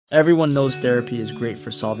Everyone knows therapy is great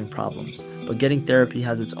for solving problems, but getting therapy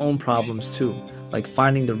has its own problems too, like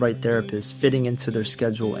finding the right therapist, fitting into their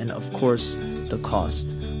schedule, and of course, the cost.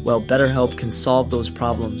 Well, BetterHelp can solve those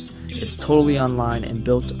problems. It's totally online and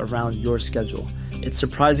built around your schedule. It's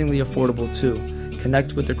surprisingly affordable too.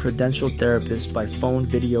 Connect with a credentialed therapist by phone,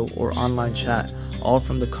 video, or online chat, all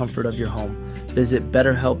from the comfort of your home. Visit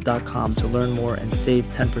BetterHelp.com to learn more and save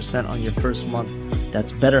 10% on your first month.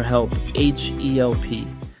 That's BetterHelp, H-E-L-P.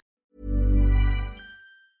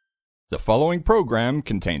 The following program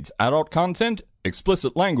contains adult content,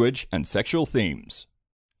 explicit language, and sexual themes.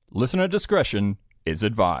 Listener discretion is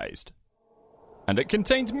advised. And it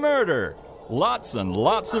contains murder. Lots and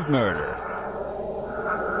lots of murder.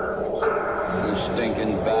 You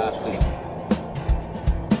stinking bastard.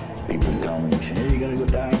 People tell me, hey, you're gonna go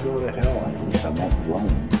die and go to hell. At least I won't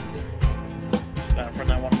roam. For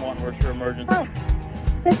 911, where's your emergency? Oh,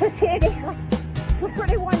 this is Sandy.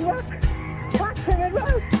 231 Rock. Watson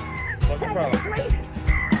Road. What's the problem?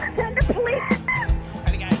 Send the police.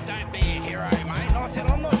 And he goes, don't be a hero, mate. And I said,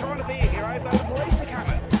 I'm not trying to be a hero, but the police are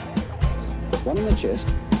coming. One in the chest,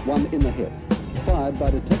 one in the hip. Fired by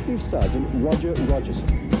Detective Sergeant Roger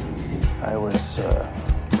Rogerson. I was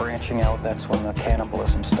branching out. That's when the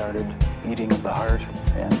cannibalism started, eating of the heart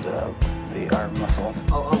and the arm muscle.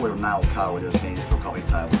 I would have nailed Carl with his hands to a coffee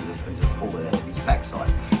table and just pulled it out of his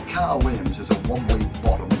backside. Carl Williams is a wobbly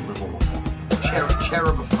bottom little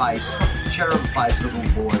cherub face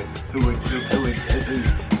little boy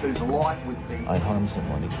whose life would be. I'd harm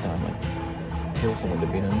someone each time I'd kill someone.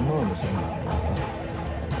 There'd be an enormous amount,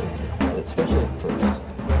 especially at first,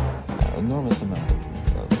 enormous amount of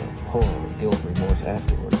horror, guilt, remorse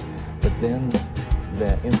afterwards. But then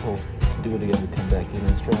that impulse to do it again would come back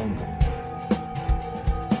even stronger.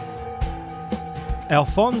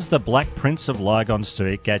 Alphonse, the Black Prince of Lygon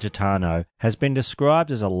Street, Gadgetano, has been described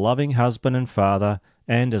as a loving husband and father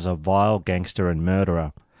and as a vile gangster and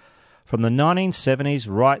murderer. From the 1970s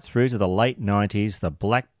right through to the late 90s, the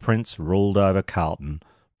Black Prince ruled over Carlton,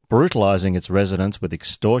 brutalising its residents with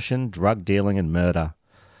extortion, drug dealing and murder.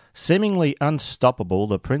 Seemingly unstoppable,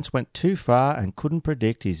 the Prince went too far and couldn't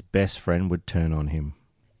predict his best friend would turn on him.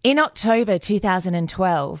 In October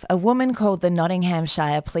 2012, a woman called the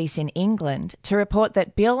Nottinghamshire Police in England to report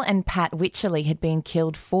that Bill and Pat Wycherley had been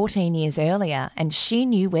killed 14 years earlier and she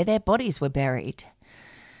knew where their bodies were buried.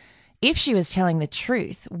 If she was telling the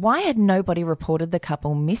truth, why had nobody reported the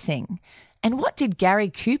couple missing? And what did Gary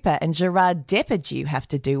Cooper and Gerard Depardieu have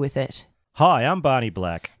to do with it? Hi, I'm Barney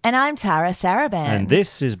Black. And I'm Tara Saraban. And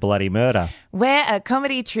this is Bloody Murder. We're a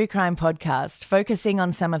comedy true crime podcast focusing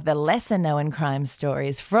on some of the lesser-known crime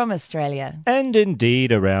stories from Australia. And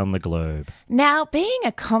indeed around the globe. Now, being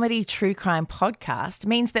a comedy true crime podcast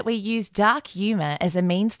means that we use dark humour as a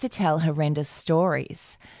means to tell horrendous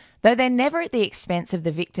stories. Though they're never at the expense of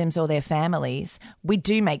the victims or their families, we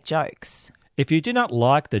do make jokes. If you do not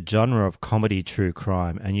like the genre of comedy true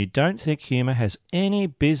crime and you don't think humour has any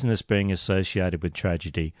business being associated with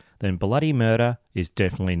tragedy, then Bloody Murder is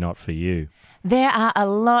definitely not for you. There are a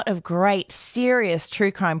lot of great, serious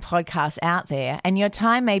true crime podcasts out there, and your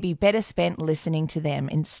time may be better spent listening to them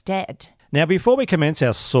instead. Now, before we commence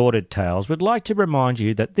our sordid tales, we'd like to remind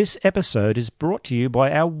you that this episode is brought to you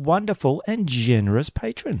by our wonderful and generous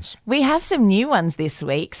patrons. We have some new ones this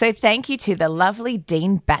week, so thank you to the lovely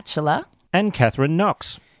Dean Batchelor and Catherine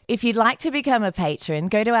Knox. If you'd like to become a patron,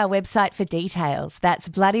 go to our website for details. That's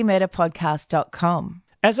bloodymurderpodcast.com.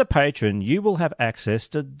 As a patron, you will have access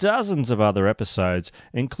to dozens of other episodes,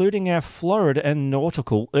 including our florid and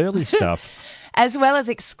nautical early stuff. As well as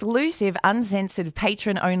exclusive, uncensored,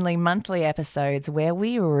 patron-only monthly episodes where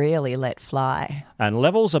we really let fly. And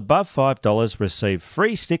levels above $5 receive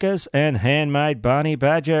free stickers and handmade Barney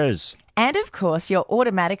badges. And of course, you're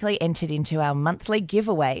automatically entered into our monthly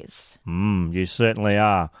giveaways. You certainly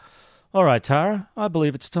are. All right, Tara, I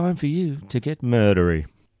believe it's time for you to get murdery.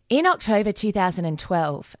 In October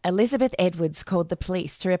 2012, Elizabeth Edwards called the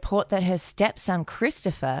police to report that her stepson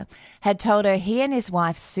Christopher had told her he and his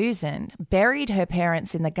wife Susan buried her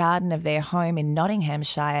parents in the garden of their home in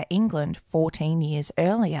Nottinghamshire, England, 14 years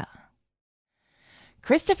earlier.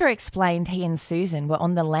 Christopher explained he and Susan were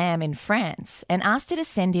on the lam in France and asked her to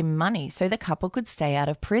send him money so the couple could stay out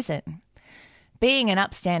of prison. Being an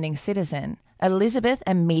upstanding citizen, Elizabeth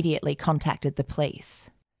immediately contacted the police.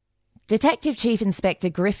 Detective Chief Inspector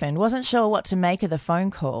Griffin wasn't sure what to make of the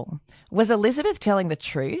phone call. Was Elizabeth telling the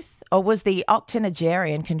truth, or was the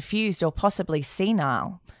octogenarian confused or possibly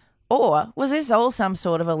senile? Or was this all some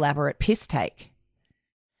sort of elaborate piss take?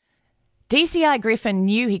 DCI Griffin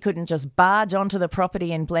knew he couldn't just barge onto the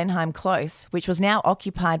property in Blenheim Close, which was now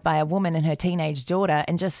occupied by a woman and her teenage daughter,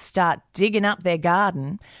 and just start digging up their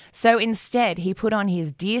garden. So instead, he put on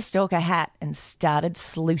his deerstalker hat and started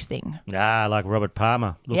sleuthing. Ah, like Robert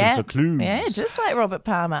Palmer, looking for clues. Yeah, just like Robert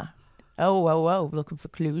Palmer. Oh, looking for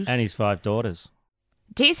clues. And his 5 daughters.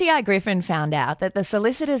 DCI Griffin found out that the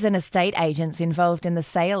solicitors and estate agents involved in the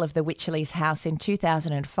sale of the Wycherleys' house in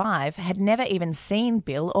 2005 had never even seen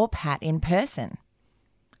Bill or Pat in person.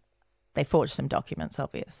 They forged some documents,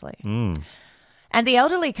 obviously. And the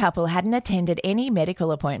elderly couple hadn't attended any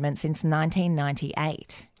medical appointments since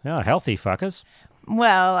 1998. Oh, healthy fuckers.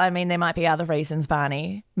 Well, I mean, there might be other reasons,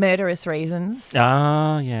 Barney. Murderous reasons.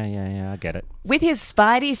 Oh, yeah, I get it. With his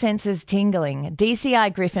spidey senses tingling,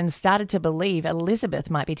 DCI Griffin started to believe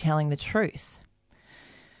Elizabeth might be telling the truth.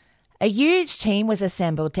 A huge team was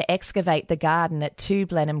assembled to excavate the garden at 2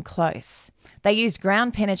 Blenheim Close. They used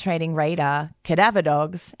ground-penetrating radar, cadaver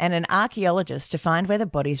dogs, and an archaeologist to find where the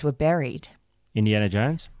bodies were buried. Indiana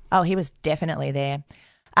Jones? Oh, he was definitely there.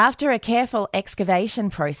 After a careful excavation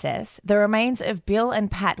process, the remains of Bill and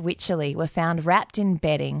Pat Wycherley were found wrapped in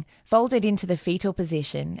bedding, folded into the fetal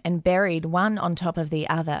position, and buried one on top of the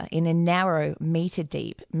other in a narrow,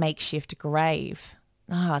 metre-deep makeshift grave.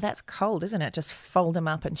 Oh, that's cold, isn't it? Just fold them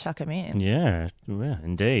up and chuck them in. Yeah,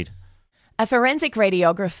 indeed. A forensic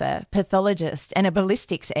radiographer, pathologist, and a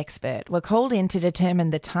ballistics expert were called in to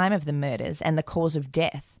determine the time of the murders and the cause of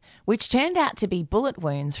death, which turned out to be bullet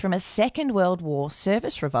wounds from a Second World War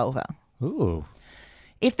service revolver. Ooh.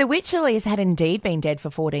 If the Wycherleys had indeed been dead for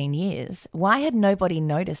 14 years, why had nobody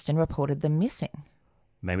noticed and reported them missing?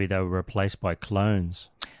 Maybe they were replaced by clones.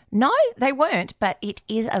 No, they weren't, but it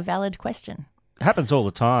is a valid question. It happens all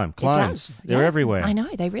the time. Clones. It does. They're everywhere. I know,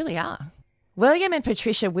 they really are. William and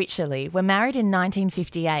Patricia Wycherley were married in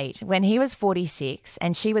 1958 when he was 46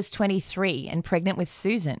 and she was 23 and pregnant with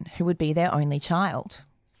Susan, who would be their only child.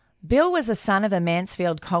 Bill was a son of a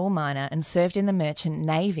Mansfield coal miner and served in the Merchant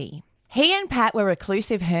Navy. He and Pat were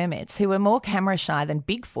reclusive hermits who were more camera shy than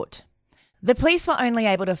Bigfoot. The police were only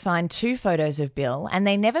able to find 2 photos of Bill and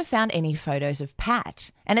they never found any photos of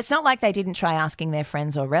Pat. And it's not like they didn't try asking their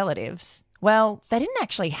friends or relatives. Well, they didn't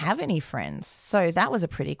actually have any friends, so that was a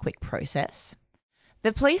pretty quick process.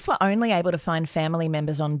 The police were only able to find family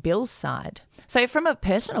members on Bill's side. So from a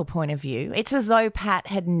personal point of view, it's as though Pat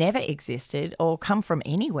had never existed or come from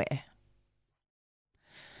anywhere.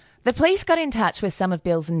 The police got in touch with some of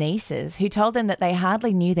Bill's nieces who told them that they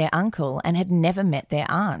hardly knew their uncle and had never met their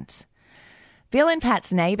aunt. Bill and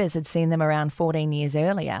Pat's neighbours had seen them around 14 years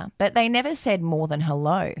earlier, but they never said more than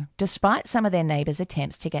hello, despite some of their neighbours'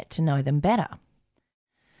 attempts to get to know them better.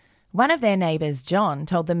 One of their neighbours, John,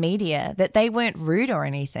 told the media that they weren't rude or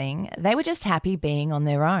anything, they were just happy being on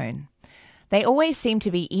their own. They always seemed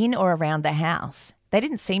to be in or around the house. They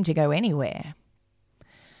didn't seem to go anywhere.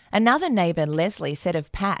 Another neighbour, Leslie, said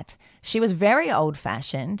of Pat, she was very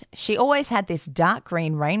old-fashioned. She always had this dark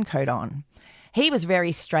green raincoat on. He was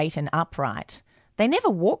very straight and upright. They never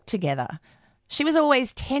walked together. She was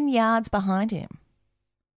always 10 yards behind him.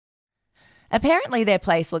 Apparently their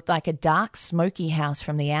place looked like a dark, smoky house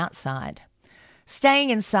from the outside.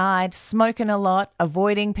 Staying inside, smoking a lot,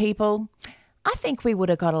 avoiding people. I think we would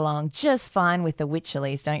have got along just fine with the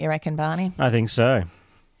Wycherleys, don't you reckon, Barney? I think so.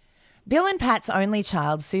 Bill and Pat's only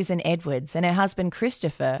child, Susan Edwards, and her husband,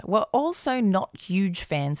 Christopher, were also not huge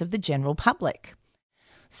fans of the general public.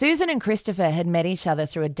 Susan and Christopher had met each other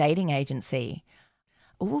through a dating agency.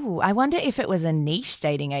 Ooh, I wonder if it was a niche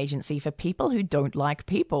dating agency for people who don't like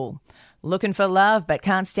people. Looking for love but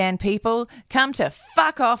can't stand people? Come to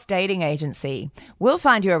Fuck Off Dating Agency. We'll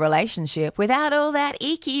find you a relationship without all that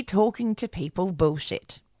icky talking to people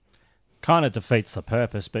bullshit. Kind of defeats the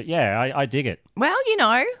purpose, but yeah, I dig it. Well, you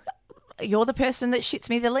know, you're the person that shits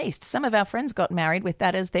me the least. Some of our friends got married with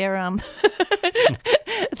that as their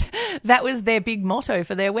that was their big motto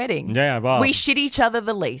for their wedding. Yeah, well. We shit each other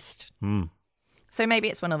the least. Mm. So maybe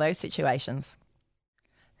it's one of those situations.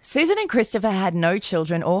 Susan and Christopher had no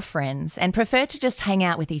children or friends and preferred to just hang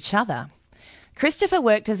out with each other. Christopher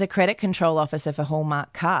worked as a credit control officer for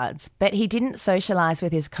Hallmark Cards, but he didn't socialise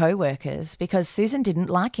with his co-workers because Susan didn't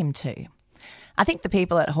like him to. I think the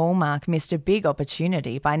people at Hallmark missed a big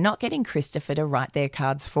opportunity by not getting Christopher to write their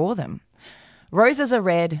cards for them. Roses are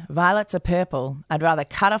red, violets are purple. I'd rather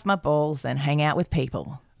cut off my balls than hang out with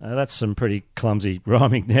people. That's some pretty clumsy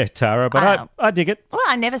rhyming there, Tara, but I dig it. Well,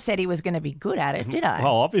 I never said he was going to be good at it, did I?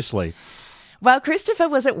 Well, obviously. While Christopher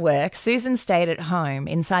was at work, Susan stayed at home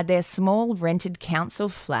inside their small rented council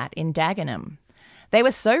flat in Dagenham. They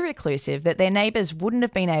were so reclusive that their neighbours wouldn't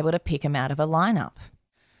have been able to pick them out of a lineup.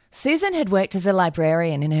 Susan had worked as a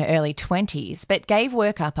librarian in her early 20s, but gave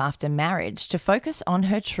work up after marriage to focus on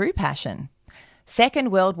her true passion.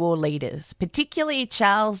 Second World War leaders, particularly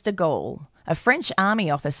Charles de Gaulle, a French army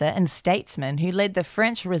officer and statesman who led the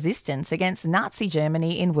French resistance against Nazi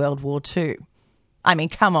Germany in World War II. I mean,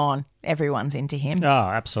 come on, everyone's into him. Oh,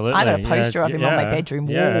 absolutely. I got a poster of him on my bedroom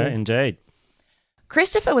wall. Yeah, indeed.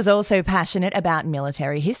 Christopher was also passionate about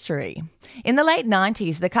military history. In the late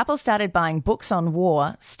 90s, the couple started buying books on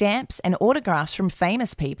war, stamps and autographs from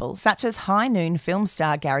famous people such as High Noon film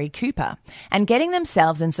star Gary Cooper, and getting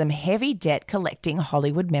themselves in some heavy debt collecting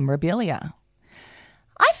Hollywood memorabilia.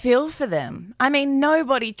 I feel for them. I mean,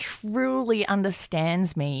 nobody truly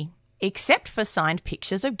understands me except for signed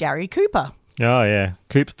pictures of Gary Cooper. Oh, yeah.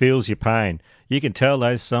 Coop feels your pain. You can tell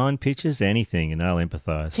those signed pictures anything and they'll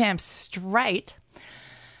empathise. Damn straight.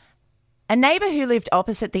 A neighbour who lived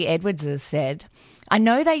opposite the Edwardses said, "I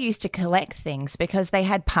know they used to collect things because they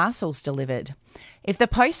had parcels delivered. If the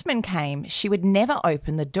postman came, she would never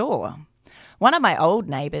open the door. One of my old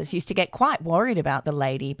neighbours used to get quite worried about the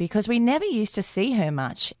lady because we never used to see her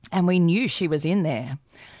much and we knew she was in there.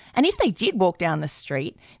 And if they did walk down the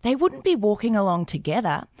street, they wouldn't be walking along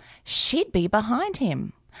together. She'd be behind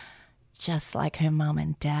him." Just like her mum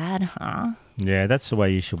and dad, huh? Yeah, that's the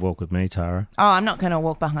way you should walk with me, Tara. Oh, I'm not going to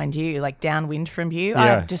walk behind you, like downwind from you.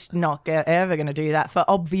 Yeah. I'm just not ever going to do that for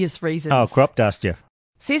obvious reasons. Oh, crop dust you.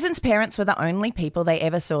 Susan's parents were the only people they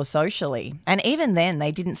ever saw socially, and even then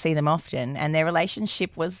they didn't see them often, and their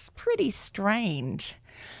relationship was pretty strained.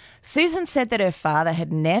 Susan said that her father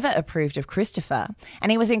had never approved of Christopher,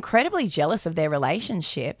 and he was incredibly jealous of their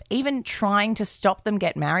relationship, even trying to stop them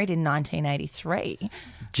get married in 1983.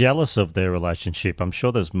 Jealous of their relationship. I'm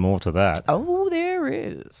sure there's more to that. Oh, there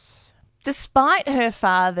is. Despite her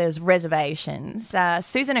father's reservations,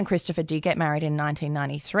 Susan and Christopher did get married in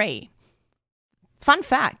 1993. Fun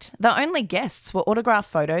fact, the only guests were autographed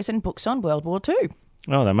photos and books on World War II.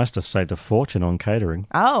 Oh, they must have saved a fortune on catering.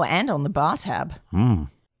 Oh, and on the bar tab.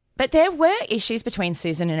 But there were issues between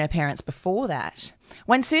Susan and her parents before that.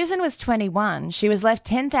 When Susan was 21, she was left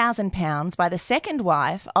 £10,000 by the second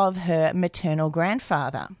wife of her maternal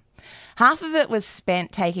grandfather. Half of it was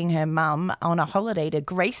spent taking her mum on a holiday to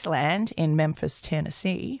Graceland in Memphis,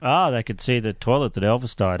 Tennessee. Ah, they could see the toilet that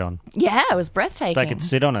Elvis died on. Yeah, it was breathtaking. They could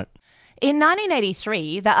sit on it. In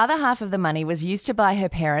 1983, the other half of the money was used to buy her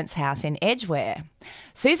parents' house in Edgware.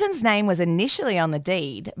 Susan's name was initially on the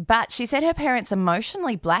deed, but she said her parents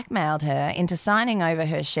emotionally blackmailed her into signing over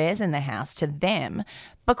her shares in the house to them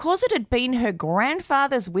because it had been her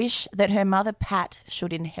grandfather's wish that her mother, Pat,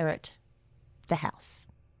 should inherit the house.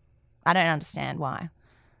 I don't understand why.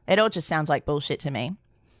 It all just sounds like bullshit to me.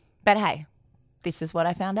 But hey, this is what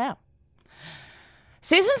I found out.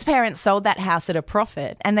 Susan's parents sold that house at a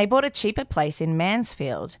profit and they bought a cheaper place in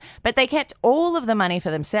Mansfield, but they kept all of the money for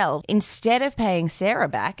themselves instead of paying Sarah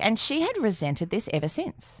back, and she had resented this ever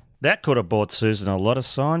since. That could have bought Susan a lot of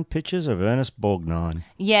signed pictures of Ernest Borgnine.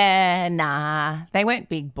 Yeah, nah. They weren't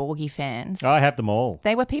big Borgie fans. I have them all.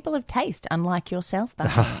 They were people of taste, unlike yourself,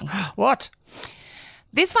 Barney. What?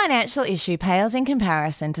 This financial issue pales in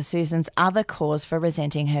comparison to Susan's other cause for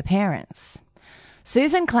resenting her parents.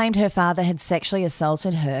 Susan claimed her father had sexually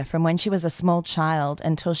assaulted her from when she was a small child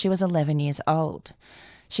until she was 11 years old.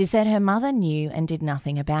 She said her mother knew and did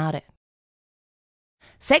nothing about it.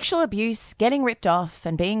 Sexual abuse, getting ripped off,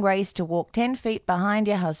 and being raised to walk 10 feet behind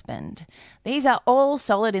your husband. These are all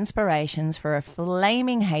solid inspirations for a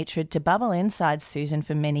flaming hatred to bubble inside Susan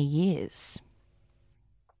for many years.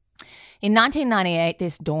 In 1998,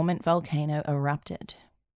 this dormant volcano erupted.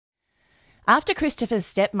 After Christopher's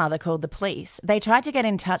stepmother called the police, they tried to get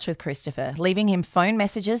in touch with Christopher, leaving him phone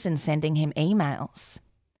messages and sending him emails.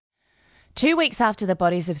 2 weeks after the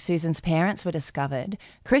bodies of Susan's parents were discovered,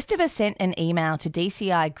 Christopher sent an email to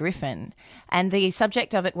DCI Griffin, and the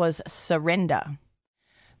subject of it was surrender.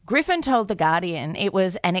 Griffin told The Guardian it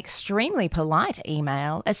was an extremely polite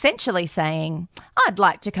email, essentially saying, "I'd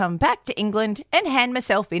like to come back to England and hand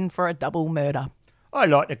myself in for a double murder." I'd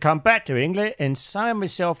like to come back to England and sign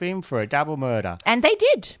myself in for a double murder. And they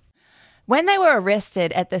did. When they were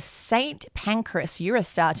arrested at the St Pancras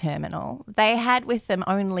Eurostar terminal, they had with them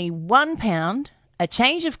only £1, a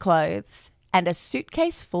change of clothes, and a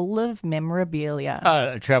suitcase full of memorabilia.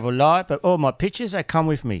 I travel light, but all my pictures, they come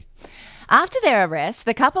with me. After their arrest,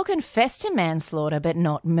 the couple confessed to manslaughter but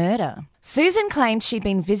not murder. Susan claimed she'd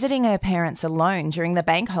been visiting her parents alone during the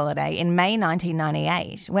bank holiday in May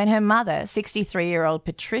 1998 when her mother, 63-year-old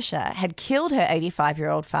Patricia, had killed her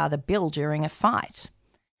 85-year-old father Bill during a fight.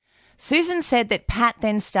 Susan said that Pat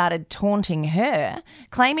then started taunting her,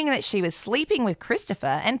 claiming that she was sleeping with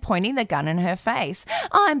Christopher and pointing the gun in her face.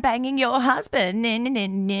 I'm banging your husband. Nah, nah, nah,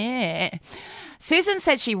 nah. Susan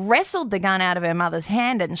said she wrestled the gun out of her mother's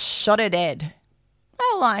hand and shot her dead.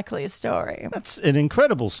 A likely story. That's an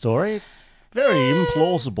incredible story. Very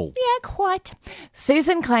implausible. Yeah, quite.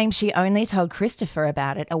 Susan claims she only told Christopher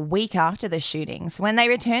about it a week after the shootings when they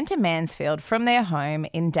returned to Mansfield from their home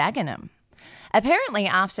in Dagenham. Apparently,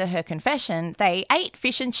 after her confession, they ate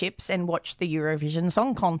fish and chips and watched the Eurovision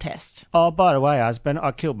Song Contest. Oh, by the way, husband,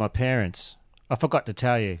 I killed my parents. I forgot to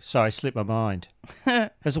tell you. Sorry, slipped my mind.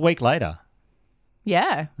 It was a week later.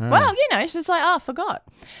 Yeah. Oh. Well, she's like, I forgot.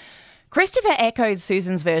 Christopher echoed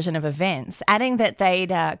Susan's version of events, adding that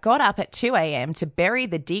they'd got up at 2 a.m. to bury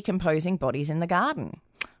the decomposing bodies in the garden.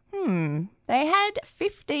 They had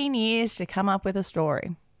 15 years to come up with a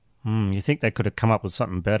story. You think they could have come up with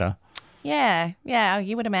something better? Yeah,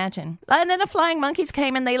 you would imagine. And then the flying monkeys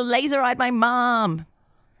came and they laser-eyed my mum.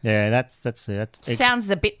 Yeah, that's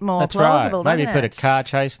sounds a bit more that's plausible, right. Maybe doesn't it? put a car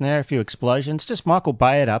chase in there, a few explosions. Just Michael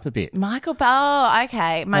Bay it up a bit. Oh,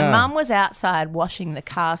 okay. My mum was outside washing the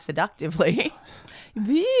car seductively.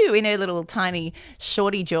 Woo, in her little tiny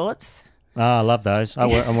shorty jorts. Oh, I love those.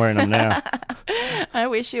 I'm wearing them now. I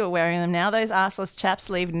wish you were wearing them now. Those arseless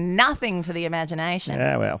chaps leave nothing to the imagination.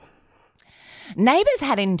 Yeah, well. Neighbours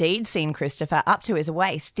had indeed seen Christopher up to his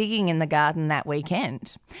waist digging in the garden that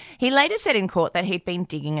weekend. He later said in court that he'd been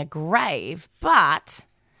digging a grave, but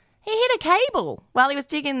he hit a cable while he was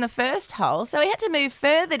digging the first hole, so he had to move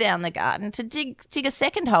further down the garden to dig a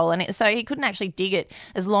second hole, and so he couldn't actually dig it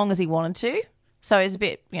as long as he wanted to. So he was a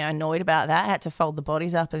bit annoyed about that, had to fold the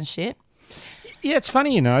bodies up and shit. Yeah, it's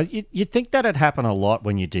funny, you'd think that'd happen a lot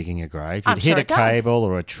when you're digging a grave. You'd hit a cable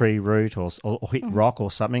or a tree root or hit rock or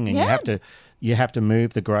something, and you have to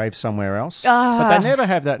move the grave somewhere else. But they never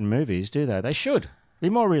have that in movies, do they? They should. Be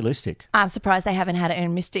more realistic. I'm surprised they haven't had it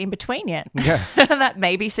in Mr. In Between yet. Yeah. That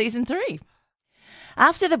may be season 3.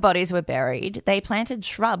 After the bodies were buried, they planted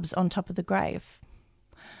shrubs on top of the grave.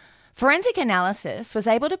 Forensic analysis was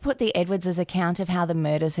able to put the Edwards' account of how the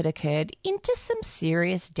murders had occurred into some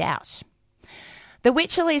serious doubt. The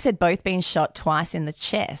Wycherleys had both been shot twice in the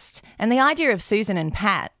chest, and the idea of Susan and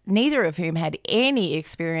Pat, neither of whom had any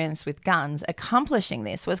experience with guns, accomplishing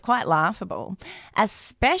this was quite laughable,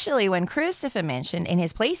 especially when Christopher mentioned in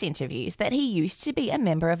his police interviews that he used to be a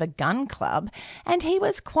member of a gun club and he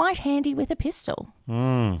was quite handy with a pistol.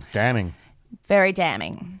 Damning. Very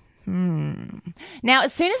damning. Now,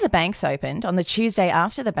 as soon as the banks opened on the Tuesday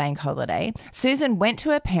after the bank holiday, Susan went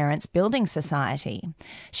to her parents' building society.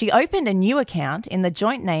 She opened a new account in the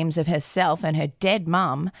joint names of herself and her dead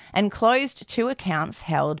mum and closed 2 accounts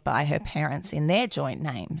held by her parents in their joint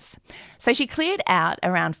names. So she cleared out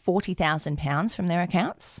around £40,000 from their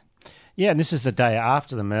accounts. Yeah, and this is the day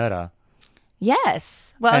after the murder.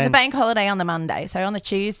 Yes. Well, it was a bank holiday on the Monday, so on the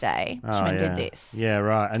Tuesday, she did this. Yeah,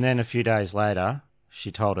 right. And then a few days later, she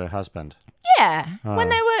told her husband. Yeah, when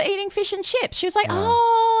they were eating fish and chips. She was like,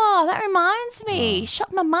 that reminds me.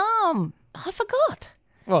 Shot my mum. I forgot.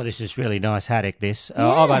 Well, this is really nice haddock, this.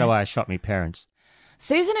 Oh, by the way, I shot my parents.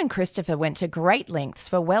 Susan and Christopher went to great lengths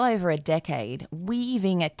for well over a decade,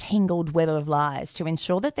 weaving a tangled web of lies to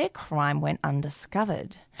ensure that their crime went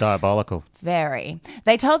undiscovered. Diabolical. Very.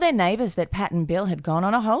 They told their neighbours that Pat and Bill had gone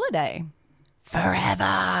on a holiday.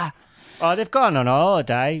 Forever. Oh, they've gone on a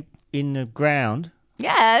holiday in the ground.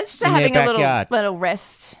 Yeah, it's just having a little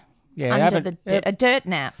rest under a dirt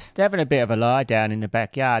nap. They're having a bit of a lie down in the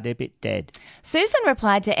backyard. They're a bit dead. Susan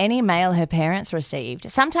replied to any mail her parents received,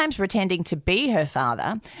 sometimes pretending to be her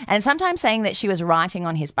father and sometimes saying that she was writing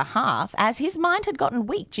on his behalf as his mind had gotten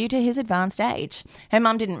weak due to his advanced age. Her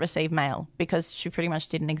mum didn't receive mail because she pretty much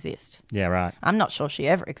didn't exist. Yeah, right. I'm not sure she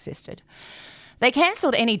ever existed. They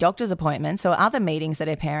cancelled any doctor's appointments or other meetings that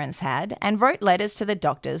her parents had and wrote letters to the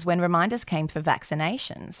doctors when reminders came for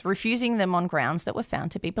vaccinations, refusing them on grounds that were found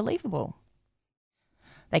to be believable.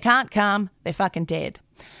 They can't come, they're fucking dead.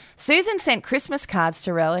 Susan sent Christmas cards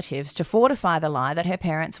to relatives to fortify the lie that her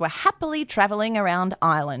parents were happily travelling around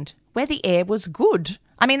Ireland, where the air was good.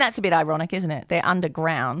 I mean, that's a bit ironic, isn't it? They're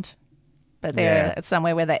underground, but they're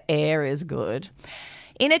somewhere where the air is good.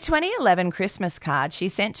 In a 2011 Christmas card she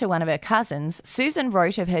sent to one of her cousins, Susan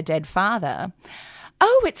wrote of her dead father,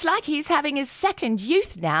 "Oh, it's like he's having his second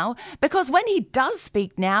youth now, because when he does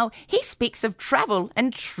speak now, he speaks of travel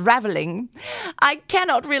and travelling. I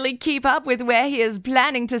cannot really keep up with where he is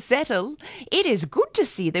planning to settle. It is good to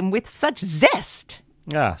see them with such zest."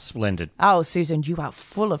 Ah, splendid. Oh, Susan, you are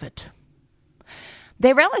full of it.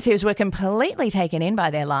 Their relatives were completely taken in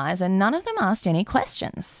by their lies and none of them asked any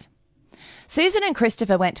questions. Susan and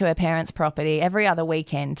Christopher went to her parents' property every other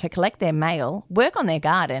weekend to collect their mail, work on their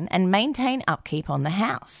garden, and maintain upkeep on the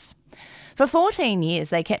house. For 14 years,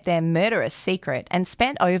 they kept their murderous secret and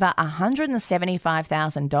spent over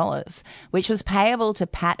 $175,000, which was payable to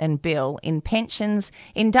Pat and Bill in pensions,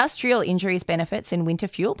 industrial injuries benefits, and winter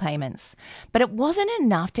fuel payments. But it wasn't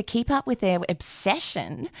enough to keep up with their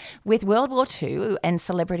obsession with World War II and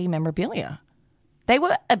celebrity memorabilia. They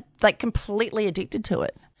were completely addicted to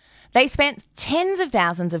it. They spent tens of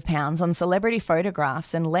thousands of pounds on celebrity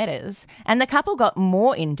photographs and letters, and the couple got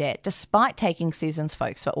more in debt despite taking Susan's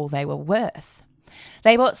folks for all they were worth.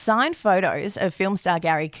 They bought signed photos of film star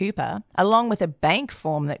Gary Cooper, along with a bank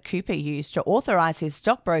form that Cooper used to authorise his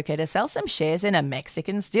stockbroker to sell some shares in a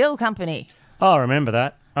Mexican steel company. Oh, I remember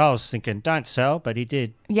that. I was thinking, don't sell, but he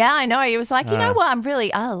did. Yeah, I know. He was like, you know what, I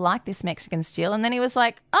like this Mexican steel. And then he was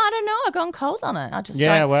like, I don't know, I've gone cold on it.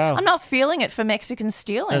 I'm not feeling it for Mexican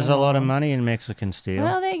steel anymore. There's a lot of money in Mexican steel.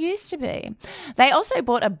 Well, there used to be. They also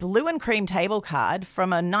bought a blue and cream table card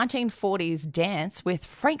from a 1940s dance with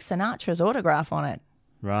Frank Sinatra's autograph on it.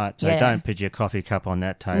 Right, so don't put your coffee cup on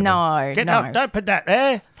that table. No, Get up, don't put that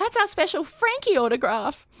there. That's our special Frankie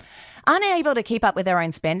autograph. Unable to keep up with their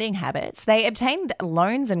own spending habits, they obtained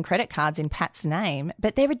loans and credit cards in Pat's name,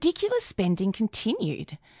 but their ridiculous spending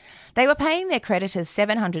continued. They were paying their creditors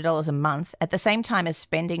 $700 a month at the same time as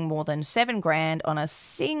spending more than $7,000 on a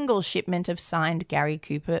single shipment of signed Gary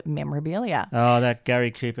Cooper memorabilia. Oh, that Gary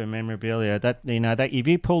Cooper memorabilia. That if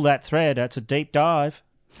you pull that thread, that's a deep dive.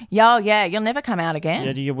 Yeah, you'll never come out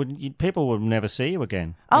again. Yeah, people will never see you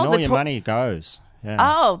again. And all your money goes. Yeah.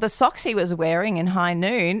 Oh, the socks he was wearing in High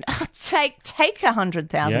Noon. Take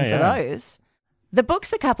 $100,000 for those. The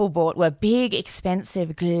books the couple bought were big,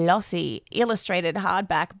 expensive, glossy, illustrated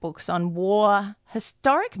hardback books on war,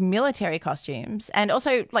 historic military costumes, and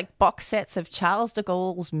also box sets of Charles de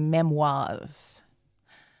Gaulle's memoirs.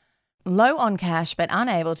 Low on cash but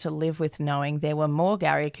unable to live with knowing there were more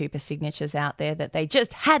Gary Cooper signatures out there that they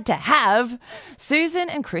just had to have, Susan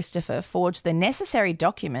and Christopher forged the necessary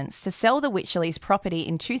documents to sell the Wycherleys' property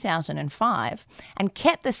in 2005 and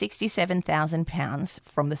kept the £67,000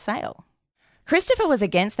 from the sale. Christopher was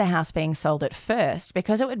against the house being sold at first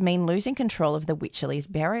because it would mean losing control of the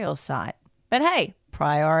Wycherleys' burial site. But hey,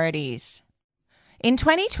 priorities. In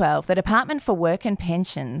 2012, the Department for Work and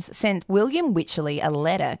Pensions sent William Wycherley a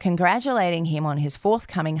letter congratulating him on his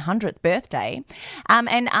forthcoming 100th birthday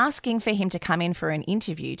and asking for him to come in for an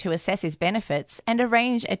interview to assess his benefits and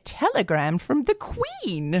arrange a telegram from the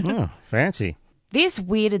Queen. Oh, fancy. This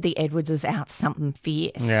weirded the Edwardses out something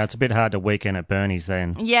fierce. Yeah, it's a bit hard to weekend at Bernie's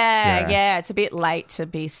then. Yeah, it's a bit late to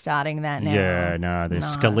be starting that now. Yeah, no, they're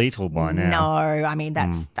skeletal by now. No, I mean,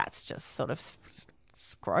 that's just sort of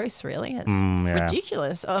gross, really. It's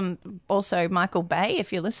ridiculous. Also, Michael Bay,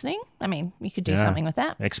 if you're listening, I mean, you could do something with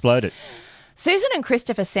that. Explode it. Susan and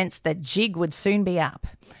Christopher sensed the jig would soon be up.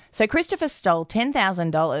 So Christopher stole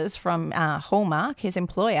 $10,000 from Hallmark, his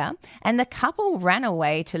employer, and the couple ran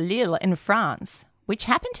away to Lille in France, which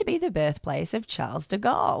happened to be the birthplace of Charles de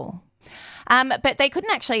Gaulle. But they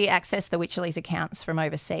couldn't actually access the Wycherleys' accounts from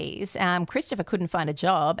overseas. Christopher couldn't find a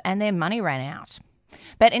job and their money ran out.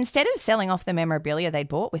 But instead of selling off the memorabilia they'd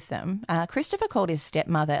bought with them, Christopher called his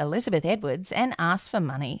stepmother, Elizabeth Edwards, and asked for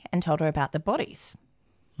money and told her about the bodies.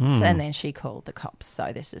 So, and then she called the cops.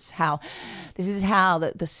 So this is how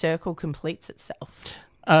the circle completes itself.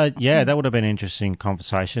 That would have been an interesting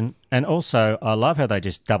conversation. And also, I love how they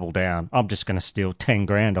just double down. I'm just going to steal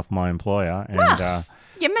 $10,000 off my employer. And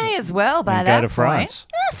you may as well by that go to point. France.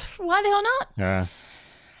 Why the hell not? Yeah.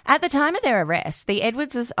 At the time of their arrest, the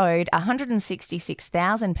Edwardses owed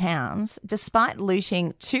 £166,000 despite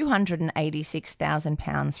looting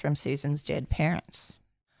 £286,000 from Susan's dead parents.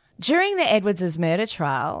 During the Edwardses' murder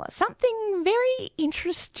trial, something very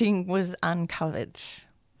interesting was uncovered.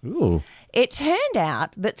 Ooh. It turned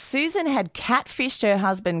out that Susan had catfished her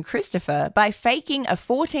husband Christopher by faking a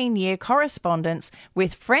 14-year correspondence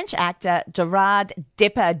with French actor Gerard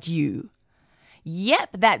Depardieu.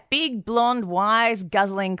 Yep, that big, blonde, wise,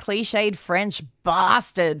 guzzling, cliched French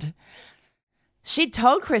bastard. She'd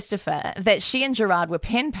told Christopher that she and Gerard were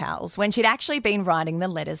pen pals when she'd actually been writing the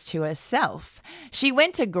letters to herself. She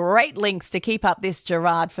went to great lengths to keep up this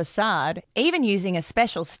Gerard facade, even using a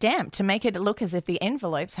special stamp to make it look as if the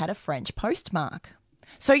envelopes had a French postmark.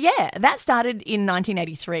 So yeah, that started in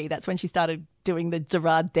 1983. That's when she started doing the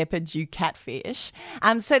Gerard Depardieu catfish.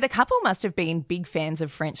 So the couple must have been big fans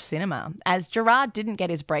of French cinema, as Gerard didn't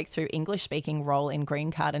get his breakthrough English-speaking role in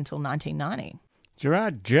Green Card until 1990.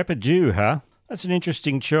 Gerard Depardieu, huh? That's an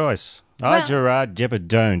interesting choice. Gerard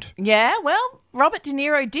Depardieu. Yeah, well, Robert De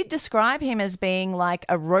Niro did describe him as being like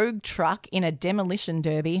a rogue truck in a demolition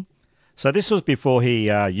derby. So this was before he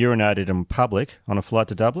urinated in public on a flight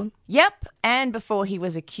to Dublin? Yep, and before he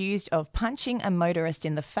was accused of punching a motorist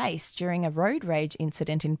in the face during a road rage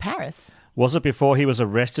incident in Paris. Was it before he was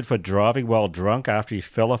arrested for driving while drunk after he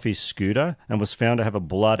fell off his scooter and was found to have a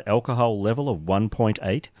blood alcohol level of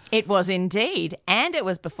 1.8? It was indeed, and it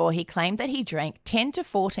was before he claimed that he drank 10 to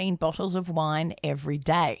 14 bottles of wine every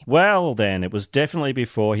day. Well then, it was definitely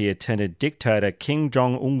before he attended dictator Kim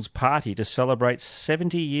Jong-un's party to celebrate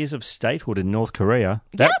 70 years of statehood in North Korea.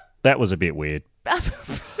 That was a bit weird.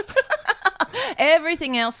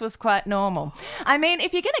 Everything else was quite normal. I mean,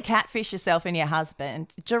 if you're going to catfish yourself and your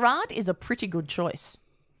husband, Gerard is a pretty good choice.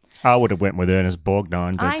 I would have went with Ernest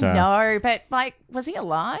Borgnine. But, I know, but, like, was he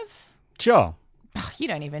alive? Sure. You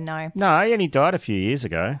don't even know. No, he only died a few years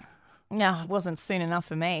ago. No, it wasn't soon enough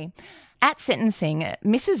for me. At sentencing,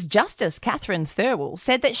 Mrs. Justice Catherine Thirlwell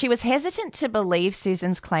said that she was hesitant to believe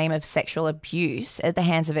Susan's claim of sexual abuse at the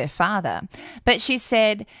hands of her father. But she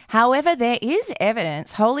said, however, there is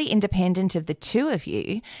evidence wholly independent of the two of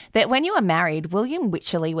you that when you were married, William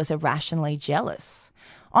Wycherley was irrationally jealous.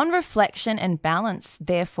 On reflection and balance,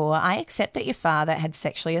 therefore, I accept that your father had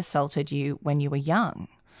sexually assaulted you when you were young.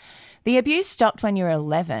 The abuse stopped when you were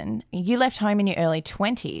 11. You left home in your early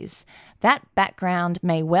 20s. That background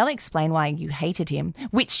may well explain why you hated him,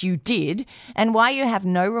 which you did, and why you have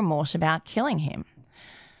no remorse about killing him.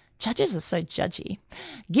 Judges are so judgy.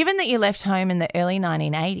 Given that you left home in the early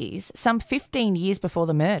 1980s, some 15 years before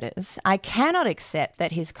the murders, I cannot accept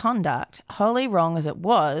that his conduct, wholly wrong as it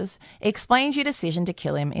was, explains your decision to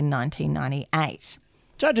kill him in 1998.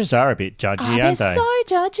 Judges are a bit judgy, aren't they? They're so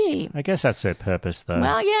judgy. I guess that's their purpose, though.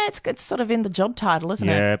 Well, yeah, it's sort of in the job title, isn't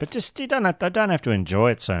it? Yeah, but just they don't have to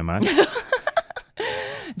enjoy it so much.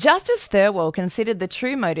 Justice Thirlwell considered the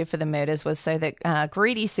true motive for the murders was so that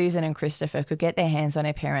greedy Susan and Christopher could get their hands on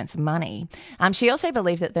her parents' money. She also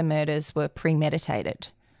believed that the murders were premeditated.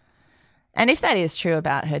 And if that is true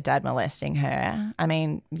about her dad molesting her, I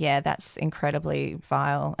mean, yeah, that's incredibly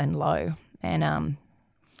vile and low. And,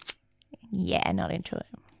 yeah, not into it.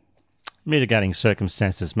 Mitigating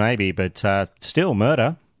circumstances maybe, but still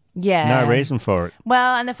murder. Yeah. No reason for it.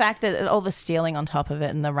 Well, and the fact that all the stealing on top of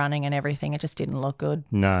it and the running and everything, it just didn't look good.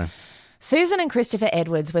 No. Susan and Christopher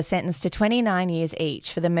Edwards were sentenced to 29 years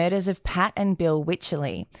each for the murders of Pat and Bill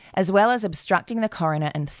Wycherley, as well as obstructing the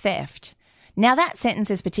coroner and theft. Now, that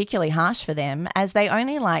sentence is particularly harsh for them, as they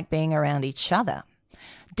only like being around each other.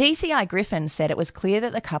 DCI Griffin said it was clear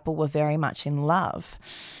that the couple were very much in love.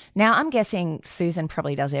 Now, I'm guessing Susan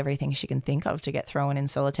probably does everything she can think of to get thrown in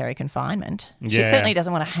solitary confinement. She certainly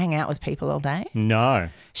doesn't want to hang out with people all day. No.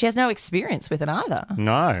 She has no experience with it either.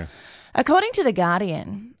 No. According to The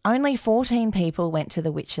Guardian, only 14 people went to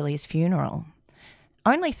the Wycherleys' funeral.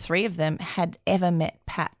 Only 3 of them had ever met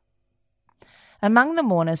Pat. Among the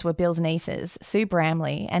mourners were Bill's nieces, Sue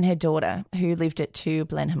Bramley and her daughter, who lived at 2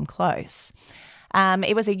 Blenheim Close.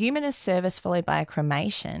 It was a humanist service followed by a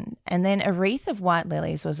cremation, and then a wreath of white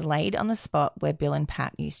lilies was laid on the spot where Bill and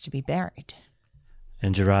Pat used to be buried.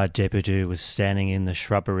 And Gerard Depardieu was standing in the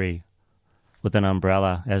shrubbery with an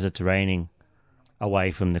umbrella as it's raining,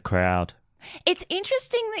 away from the crowd. It's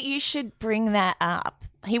interesting that you should bring that up.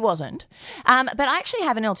 He wasn't. But I actually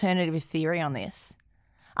have an alternative theory on this.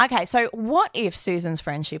 Okay, so what if Susan's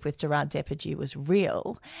friendship with Gerard Depardieu was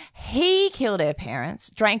real? He killed her parents,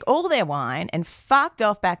 drank all their wine, and fucked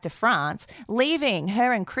off back to France, leaving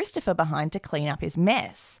her and Christopher behind to clean up his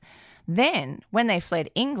mess. Then, when they fled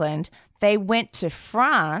England, they went to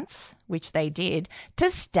France, which they did, to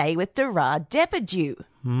stay with Gerard Depardieu.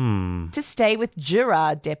 To stay with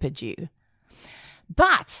Gerard Depardieu.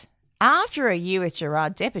 But after a year with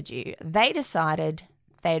Gerard Depardieu, they decided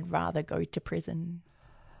they'd rather go to prison.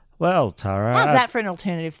 Well, Tara... How's that for an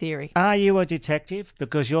alternative theory? Are you a detective?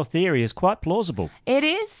 Because your theory is quite plausible. It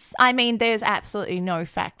is. I mean, there's absolutely no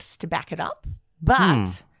facts to back it up,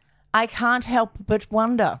 but I can't help but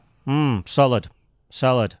wonder. Solid.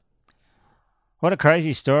 What a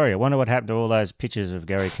crazy story. I wonder what happened to all those pictures of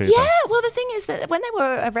Gary Cooper. Yeah, well, the thing is that when they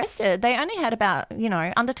were arrested, they only had about,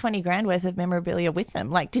 under 20 grand worth of memorabilia with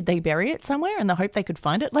them. Like, did they bury it somewhere in the hope they could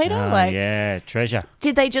find it later? Yeah, treasure.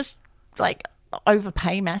 Did they just,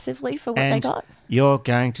 overpay massively for what they got? You're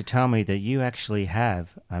going to tell me that you actually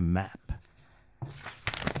have a map.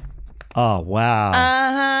 Oh, wow.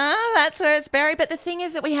 That's where it's buried. But the thing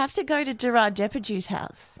is that we have to go to Gerard Depardieu's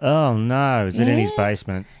house. Oh, no. Is it in his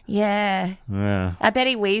basement? Yeah. I bet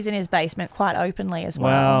he wheezes in his basement quite openly as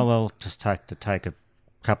well. Well, we'll just take a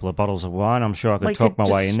couple of bottles of wine. I'm sure I could talk my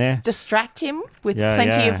way in there. Distract him with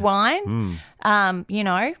plenty of wine.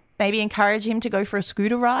 Maybe encourage him to go for a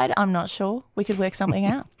scooter ride. I'm not sure. We could work something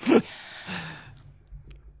out.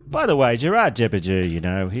 By the way, Gerard Depardieu, you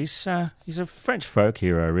know, he's a French folk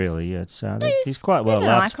hero, really. He's quite well loved. He's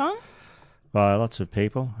an icon. By lots of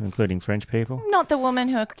people, including French people. Not the woman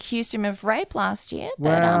who accused him of rape last year.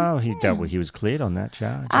 Well, but, he was cleared on that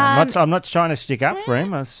charge. I'm not trying to stick up for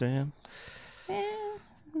him. It's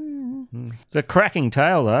a cracking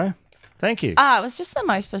tale, though. Thank you. It was just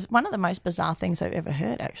one of the most bizarre things I've ever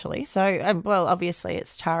heard, actually. So, well, obviously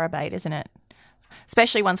it's Tara bait, isn't it?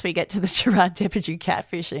 Especially once we get to the Gerard Depardieu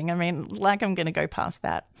catfishing. I mean, I'm going to go past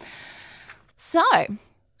that. So,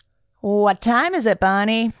 what time is it,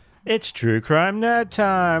 Barney? It's True Crime Nerd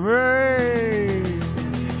Time. Hooray!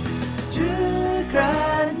 True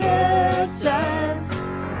Crime Nerd Time.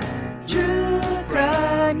 True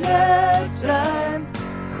Crime Nerd Time.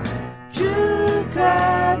 True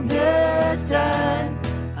Crime Nerd Time.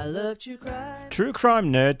 I love True Crime. True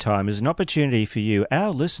Crime Nerd Time is an opportunity for you,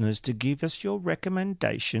 our listeners, to give us your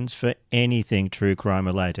recommendations for anything true crime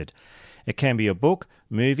related. It can be a book,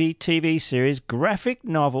 movie, TV series, graphic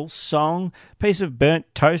novel, song, piece of burnt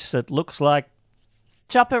toast that looks like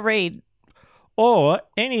Chopper Read, or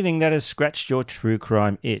anything that has scratched your true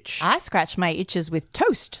crime itch. I scratch my itches with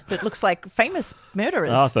toast that looks like famous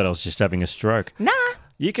murderers. Oh, I thought I was just having a stroke. Nah.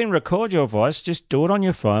 You can record your voice, just do it on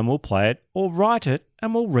your phone, we'll play it, or write it,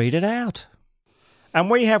 and we'll read it out.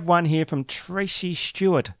 And we have one here from Tracy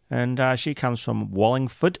Stewart, and she comes from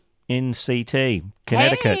Wallingford in CT,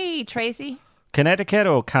 Connecticut. Hey, Tracy. Connecticut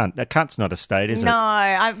or cunt? Cunt's not a state, is it? No.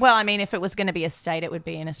 I mean, if it was going to be a state, it would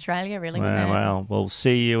be in Australia, really, wouldn't it? Well, we'll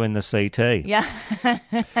see you in the CT. Yeah.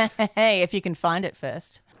 Hey, if you can find it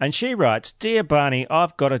first. And she writes, Dear Barney,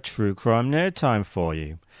 I've got a True Crime Nerd Time for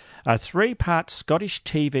you. A 3-part Scottish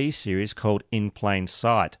TV series called In Plain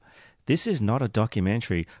Sight. This is not a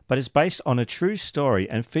documentary, but is based on a true story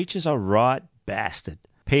and features a right bastard,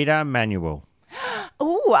 Peter Manuel.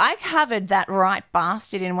 Oh, I covered that right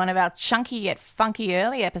bastard in one of our chunky yet funky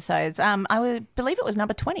early episodes. I would believe it was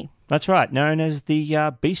number 20. That's right, known as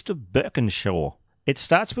the Beast of Birkenshaw. It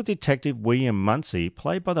starts with Detective William Munsey,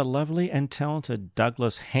 played by the lovely and talented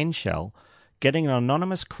Douglas Henshall, getting an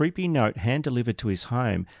anonymous creepy note hand-delivered to his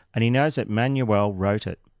home, and he knows that Manuel wrote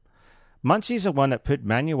it. Munsey's the one that put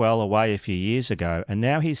Manuel away a few years ago, and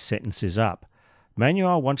now his sentence is up.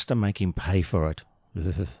 Manuel wants to make him pay for it.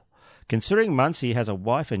 Considering Munsey has a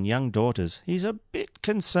wife and young daughters, he's a bit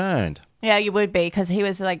concerned. Yeah, you would be, because he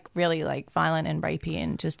was really violent and rapey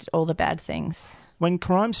and just all the bad things. When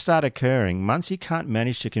crimes start occurring, Munsey can't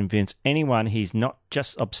manage to convince anyone he's not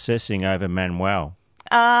just obsessing over Manuel.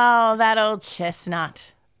 Oh, that old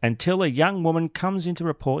chestnut. Until a young woman comes in to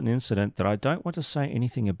report an incident that I don't want to say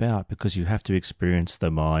anything about because you have to experience the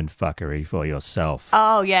mindfuckery for yourself.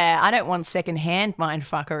 Oh, yeah. I don't want second-hand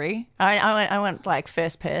mindfuckery. I want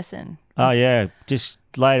first person. Oh, yeah. Just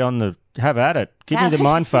lay it on the... Have at it. Give me the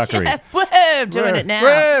mindfuckery. Yeah, whoa, I'm doing it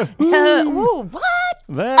now. Ooh, what?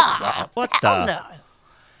 What the? No.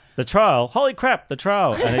 The trial. Holy crap, the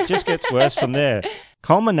trial. And it just gets worse from there.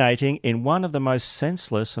 Culminating in one of the most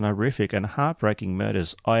senseless and horrific and heartbreaking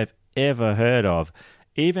murders I have ever heard of,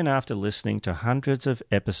 even after listening to hundreds of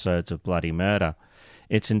episodes of Bloody Murder.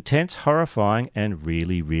 It's intense, horrifying, and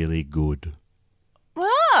really, really good. Well,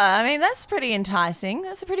 I mean, that's pretty enticing.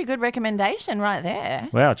 That's a pretty good recommendation right there.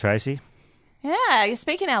 Wow, Tracy. Yeah, you're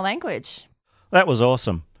speaking our language. That was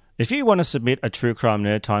awesome. If you want to submit a True Crime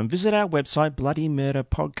Nerd Time, visit our website,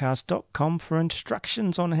 bloodymurderpodcast.com, for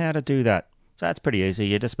instructions on how to do that. So that's pretty easy.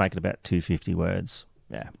 You just make it about 250 words.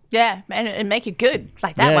 Yeah. Yeah, and make it good,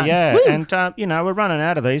 like that one. Yeah, Woo. and, we're running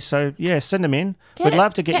out of these, so, yeah, send them in. We'd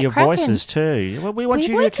love to get your cracking. Voices, too. Well, we want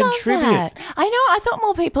you to contribute. That. I know. I thought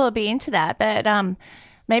more people would be into that, but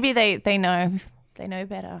maybe they know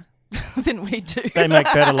better than we do. They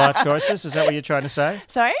make better life choices? Is that what you're trying to say?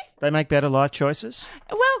 Sorry? They make better life choices?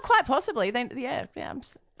 Well, quite possibly. Yeah.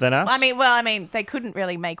 Than us? I mean, they couldn't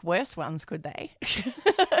really make worse ones, could they?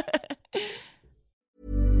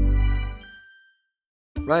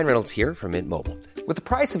 Ryan Reynolds here from Mint Mobile. With the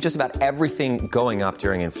price of just about everything going up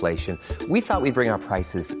during inflation, we thought we'd bring our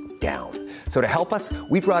prices down. So to help us,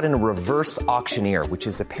 we brought in a reverse auctioneer, which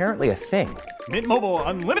is apparently a thing. Mint Mobile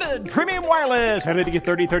Unlimited Premium Wireless. How to get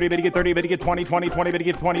 30, 30, bit to get 30, bit to get 20, 20, 20, bit to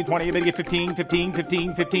get 20, 20, bit to get 15, 15,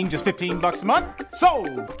 15, 15, just $15 a month?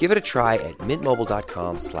 Sold! Give it a try at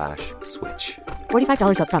mintmobile.com/switch.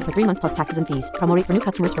 $45 up front for 3 months plus taxes and fees. Promo rate for new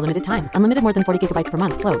customers for limited time. Unlimited more than 40 gigabytes per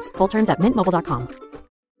month. Slows full terms at mintmobile.com.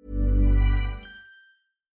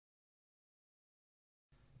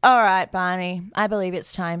 All right, Barney. I believe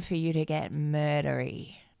it's time for you to get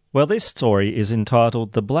murdery. Well, this story is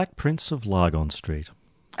entitled The Black Prince of Lygon Street.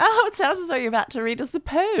 Oh, it sounds as though you're about to read us the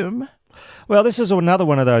poem. Well, this is another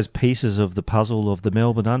one of those pieces of the puzzle of the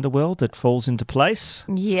Melbourne underworld that falls into place.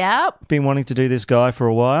 Yep. Been wanting to do this guy for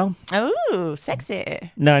a while. Ooh,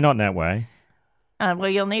 sexy. No, not in that way. Well,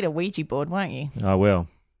 you'll need a Ouija board, won't you? I will.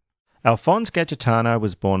 Alphonse Gadgetano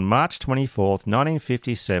was born March 24th,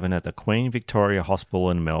 1957 at the Queen Victoria Hospital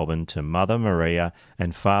in Melbourne to Mother Maria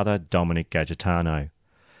and Father Dominic Gadgetano.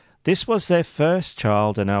 This was their first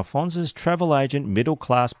child, and Alphonse's travel agent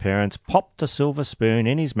middle-class parents popped a silver spoon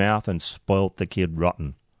in his mouth and spoilt the kid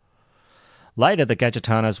rotten. Later, the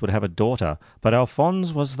Gadgetanos would have a daughter, but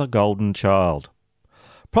Alphonse was the golden child.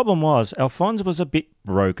 Problem was, Alphonse was a bit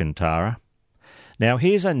broken, Tara. Now,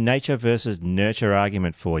 here's a nature versus nurture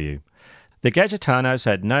argument for you. The Gadgetanos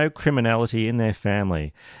had no criminality in their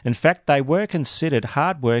family. In fact, they were considered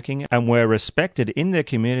hard-working and were respected in their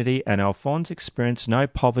community, and Alphonse experienced no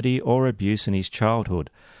poverty or abuse in his childhood.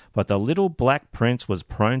 But the little black prince was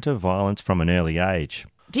prone to violence from an early age.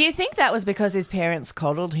 Do you think that was because his parents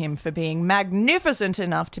coddled him for being magnificent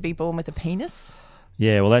enough to be born with a penis?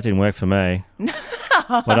 Yeah, well, that didn't work for me.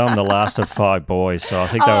 But I'm the last of 5 boys, so I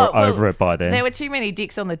think they were over it by then. There were too many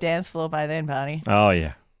dicks on the dance floor by then, Barney. Oh,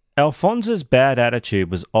 yeah. Alphonse's bad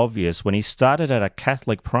attitude was obvious when he started at a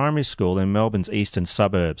Catholic primary school in Melbourne's eastern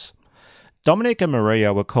suburbs. Dominic and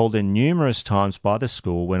Maria were called in numerous times by the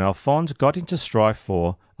school when Alphonse got into strife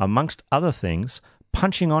for, amongst other things,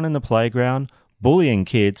 punching on in the playground, bullying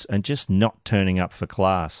kids, and just not turning up for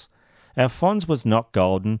class. Alphonse was not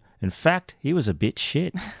golden. In fact, he was a bit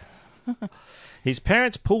shit. His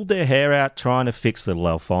parents pulled their hair out trying to fix little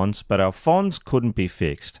Alphonse, but Alphonse couldn't be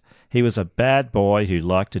fixed. He was a bad boy who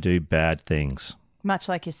liked to do bad things. Much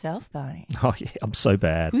like yourself, Barney. Oh, yeah, I'm so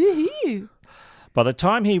bad. Woohoo! By the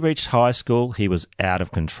time he reached high school, he was out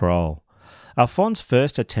of control. Alphonse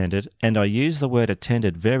first attended, and I use the word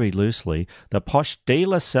attended very loosely, the posh De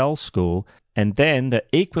La Salle School, and then the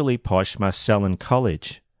equally posh Marcellin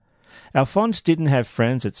College. Alphonse didn't have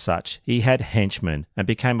friends as such. He had henchmen and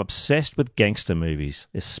became obsessed with gangster movies,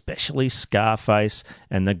 especially Scarface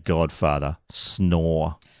and The Godfather.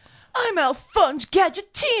 Snore. I'm Alphonse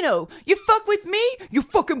Gadgetino. You fuck with me, you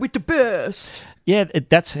fucking with the best. Yeah,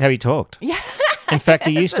 that's how he talked. Yeah. In fact,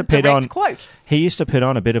 he used to put on quote. He used to put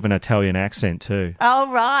on a bit of an Italian accent too. Oh,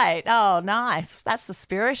 right. Oh, nice. That's the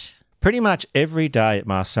spirit. Pretty much every day at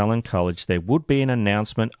Marcellin College, there would be an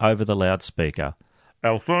announcement over the loudspeaker.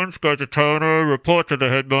 Alphonse Gadgetano, report to the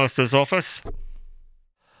headmaster's office.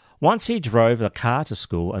 Once he drove a car to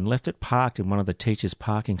school and left it parked in one of the teachers'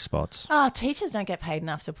 parking spots. Oh, teachers don't get paid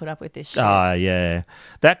enough to put up with this shit. Ah, yeah.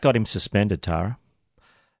 That got him suspended, Tara.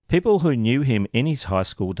 People who knew him in his high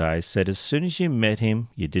school days said as soon as you met him,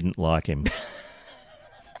 you didn't like him.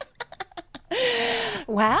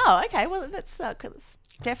 Wow, okay. Well, that's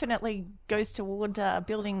definitely goes toward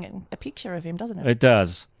building a picture of him, doesn't it? It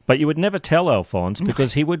does. But you would never tell Alphonse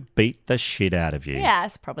because he would beat the shit out of you. Yeah,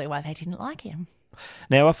 that's probably why they didn't like him.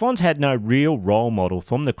 Now, Alphonse had no real role model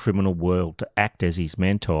from the criminal world to act as his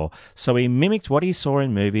mentor, so he mimicked what he saw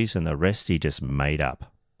in movies and the rest he just made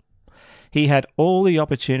up. He had all the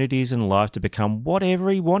opportunities in life to become whatever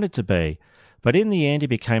he wanted to be, but in the end he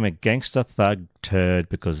became a gangster thug turd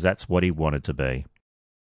because that's what he wanted to be.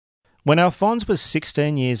 When Alphonse was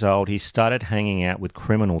 16 years old, he started hanging out with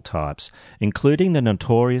criminal types, including the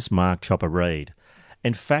notorious Mark Chopper Reed.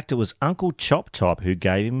 In fact, it was Uncle Chop Chop who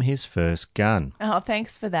gave him his first gun. Oh,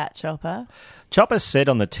 thanks for that, Chopper. Chopper said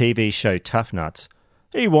on the TV show Tough Nuts,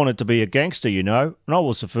 he wanted to be a gangster, you know, and I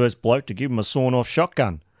was the first bloke to give him a sawn-off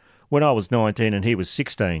shotgun. When I was 19 and he was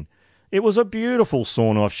 16. It was a beautiful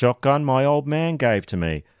sawn-off shotgun my old man gave to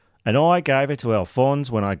me, and I gave it to Alphonse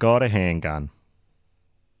when I got a handgun.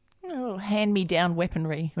 Oh, hand-me-down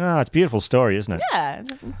weaponry. Ah, it's a beautiful story, isn't it? Yeah,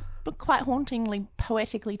 but quite hauntingly,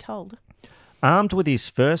 poetically told. Armed with his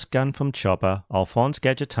first gun from Chopper, Alphonse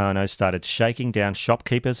Gadgetano started shaking down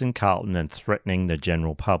shopkeepers in Carlton and threatening the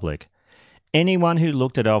general public. Anyone who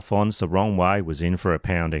looked at Alphonse the wrong way was in for a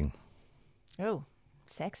pounding. Oh,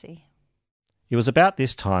 sexy. It was about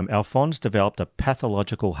this time Alphonse developed a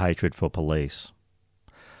pathological hatred for police.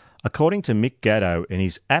 According to Mick Gatto in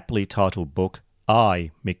his aptly titled book,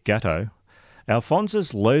 I, Mick Gatto,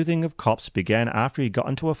 Alphonse's loathing of cops began after he got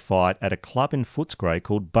into a fight at a club in Footscray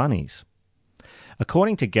called Bunnies.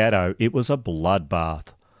 According to Gatto, it was a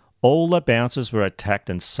bloodbath. All the bouncers were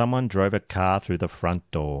attacked and someone drove a car through the front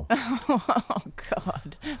door. Oh,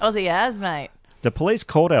 God. Aussie as, mate. The police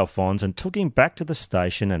called Alphonse and took him back to the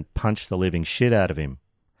station and punched the living shit out of him.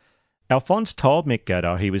 Alphonse told Mick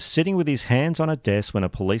Gatto he was sitting with his hands on a desk when a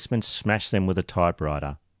policeman smashed them with a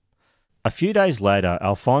typewriter. A few days later,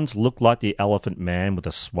 Alphonse looked like the Elephant Man with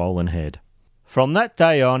a swollen head. From that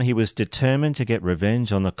day on, he was determined to get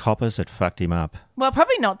revenge on the coppers that fucked him up. Well,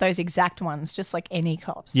 probably not those exact ones, just like any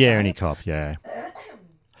cops. Yeah, right? any cop, yeah.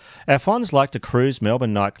 Alphonse liked to cruise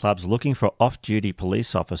Melbourne nightclubs looking for off-duty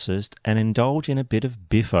police officers and indulge in a bit of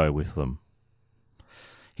biffo with them.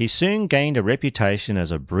 He soon gained a reputation as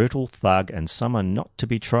a brutal thug and someone not to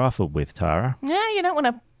be trifled with, Tara. Yeah, you don't want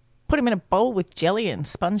to put him in a bowl with jelly and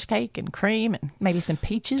sponge cake and cream and maybe some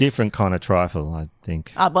peaches. Different kind of trifle, I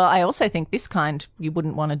think. Well, I also think this kind you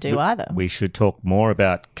wouldn't want to do either. We should talk more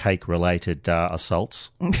about cake-related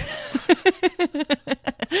assaults. I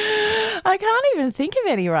can't even think of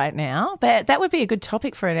any right now, but that would be a good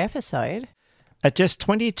topic for an episode. At just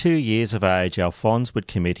 22 years of age, Alphonse would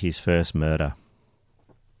commit his first murder.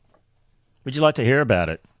 Would you like to hear about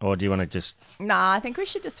it, or do you want to just... Nah, I think we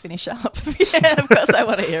should just finish up. Yeah, of course I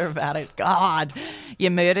want to hear about it. God, you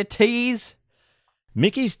murder tease.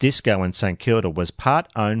 Mickey's Disco in St Kilda was part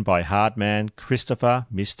owned by hardman Christopher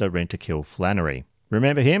Mr. Rentokil Flannery.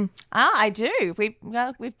 Remember him? I do. We've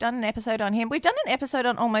done an episode on him. We've done an episode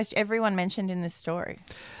on almost everyone mentioned in this story.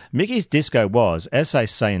 Mickey's Disco was, as they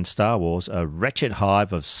say in Star Wars, a wretched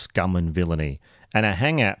hive of scum and villainy, and a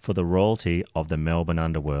hangout for the royalty of the Melbourne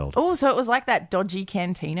underworld. Oh, so it was like that dodgy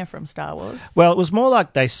cantina from Star Wars? Well, it was more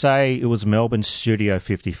like they say it was Melbourne Studio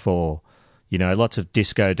 54. You know, lots of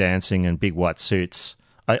disco dancing and big white suits.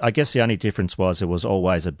 I guess the only difference was there was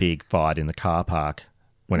always a big fight in the car park.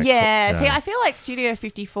 See, I feel like Studio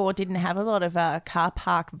 54 didn't have a lot of car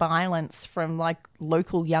park violence from, like,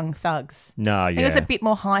 local young thugs. No, yeah. It was a bit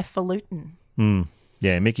more highfalutin.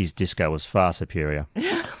 Yeah, Mickey's Disco was far superior.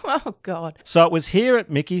 Oh, God. So it was here at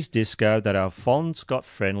Mickey's Disco that Alphonse got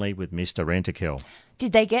friendly with Mr. Rentokil.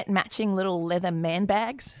 Did they get matching little leather man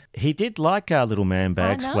bags? He did like our little man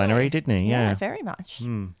bags, Flannery, didn't he? Yeah, very much.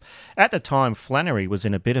 At the time, Flannery was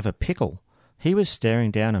in a bit of a pickle. He was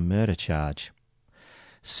staring down a murder charge.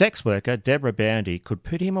 Sex worker Deborah Boundy could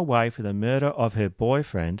put him away for the murder of her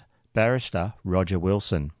boyfriend, barrister Roger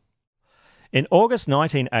Wilson. In August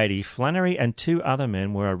 1980, Flannery and 2 other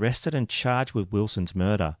men were arrested and charged with Wilson's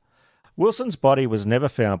murder. Wilson's body was never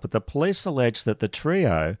found, but the police alleged that the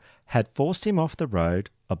trio had forced him off the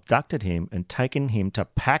road, abducted him, and taken him to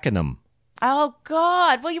Pakenham. Oh,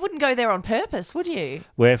 God. Well, you wouldn't go there on purpose, would you?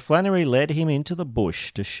 Where Flannery led him into the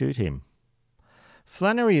bush to shoot him.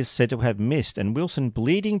 Flannery is said to have missed, and Wilson,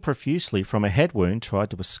 bleeding profusely from a head wound, tried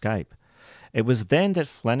to escape. It was then that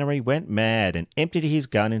Flannery went mad and emptied his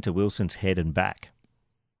gun into Wilson's head and back.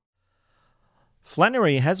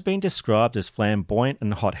 Flannery has been described as flamboyant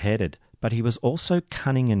and hot-headed, but he was also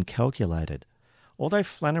cunning and calculated. Although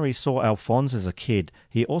Flannery saw Alphonse as a kid,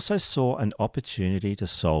 he also saw an opportunity to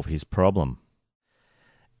solve his problem.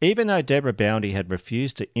 Even though Deborah Boundy had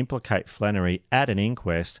refused to implicate Flannery at an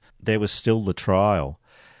inquest, there was still the trial.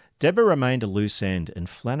 Deborah remained a loose end, and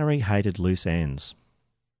Flannery hated loose ends.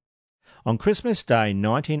 On Christmas Day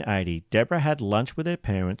 1980, Deborah had lunch with her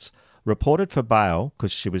parents, reported for bail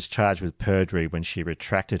because she was charged with perjury when she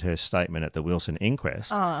retracted her statement at the Wilson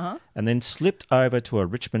inquest, and then slipped over to a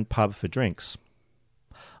Richmond pub for drinks.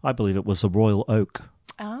 I believe it was the Royal Oak.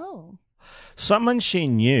 Oh. Someone she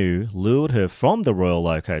knew lured her from the Royal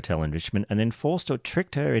Oak Hotel in Richmond and then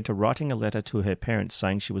tricked her into writing a letter to her parents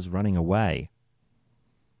saying she was running away.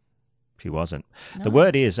 She wasn't. No. The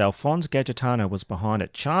word is Alphonse Gadgetano was behind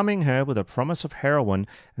it, charming her with a promise of heroin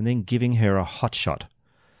and then giving her a hot shot.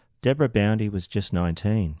 Deborah Boundy was just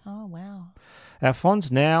 19. Oh, wow.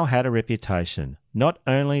 Alphonse now had a reputation, not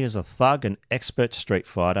only as a thug and expert street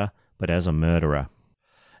fighter, but as a murderer.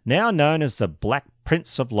 Now known as the Black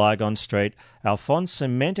Prince of Lygon Street, Alphonse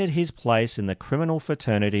cemented his place in the criminal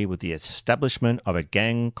fraternity with the establishment of a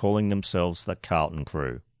gang calling themselves the Carlton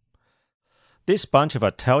Crew. This bunch of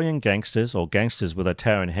Italian gangsters, or gangsters with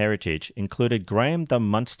Italian heritage, included Graham the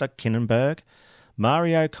Munster Kinnenberg,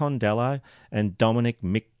 Mario Condello, and Dominic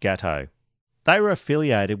Mick Gatto. They were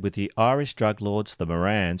affiliated with the Irish drug lords the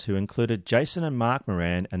Morans, who included Jason and Mark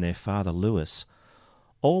Moran and their father Lewis.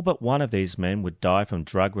 All but one of these men would die from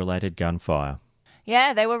drug-related gunfire.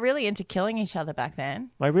 Yeah, they were really into killing each other back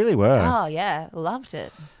then. They really were. Oh, yeah, loved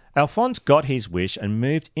it. Alphonse got his wish and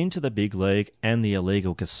moved into the big league and the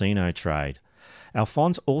illegal casino trade.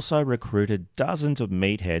 Alphonse also recruited dozens of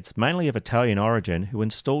meatheads, mainly of Italian origin, who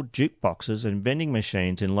installed jukeboxes and vending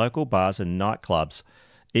machines in local bars and nightclubs,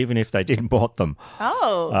 even if they didn't want them.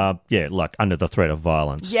 Oh. Yeah, like under the threat of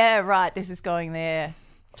violence. Yeah, right, this is going there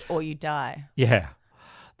or you die. Yeah.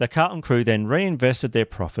 The Carlton Crew then reinvested their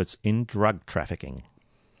profits in drug trafficking.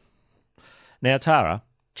 Now, Tara,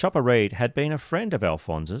 Chopper Read had been a friend of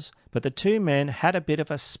Alphonse's, but the two men had a bit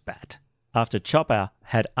of a spat. after Chopper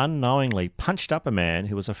had unknowingly punched up a man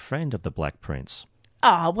who was a friend of the Black Prince.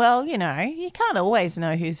 Oh, well, you can't always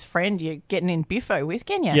know whose friend you're getting in biffo with,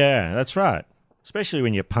 can you? Yeah, that's right. Especially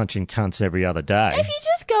when you're punching cunts every other day. If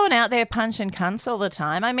you're just going out there punching cunts all the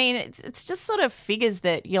time, I mean, it's just sort of figures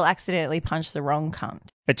that you'll accidentally punch the wrong cunt.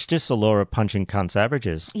 It's just the law of punching cunts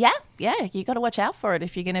averages. Yeah, you got to watch out for it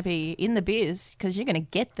if you're going to be in the biz, because you're going to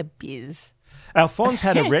get the biz. Alphonse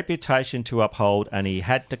had a reputation to uphold, and he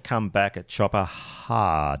had to come back at Chopper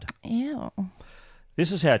hard. Ew.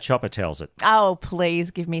 This is how Chopper tells it. Oh, please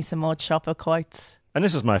give me some more Chopper quotes. And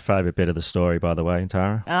this is my favourite bit of the story, by the way,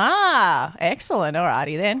 Tara. Ah, excellent.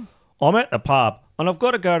 Alrighty then. I'm at the pub, and I've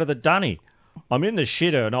got to go to the dunny. I'm in the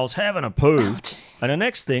shitter, and I was having a poo. And the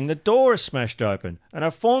next thing, the door is smashed open, and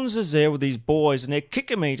Alphonse is there with these boys, and they're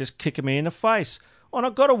kicking me in the face. And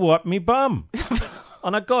I've got to wipe me bum.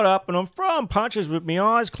 And I got up, and I'm throwing punches with my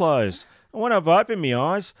eyes closed. And when I've opened my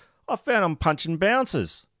eyes, I found I'm punching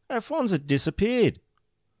bouncers. Alphonse had disappeared.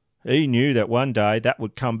 He knew that one day that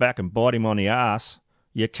would come back and bite him on the arse.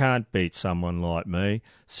 You can't beat someone like me.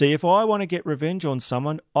 See, if I want to get revenge on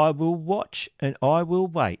someone, I will watch and I will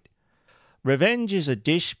wait. Revenge is a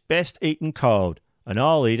dish best eaten cold, and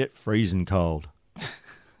I'll eat it freezing cold.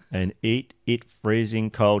 And eat it freezing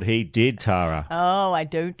cold he did, Tara. Oh, I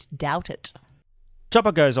don't doubt it.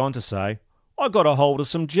 Chopper goes on to say, I got a hold of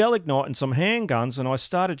some gelignite and some handguns, and I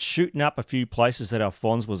started shooting up a few places that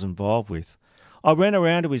Alphonse was involved with. I ran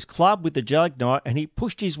around to his club with the gelignite, and he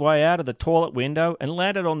pushed his way out of the toilet window and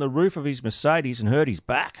landed on the roof of his Mercedes and hurt his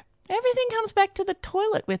back. Everything comes back to the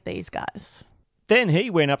toilet with these guys. Then he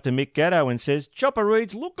went up to Mick Gatto and says, Chopper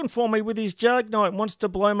Reed's looking for me with his gelignite and wants to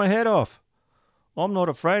blow my head off. I'm not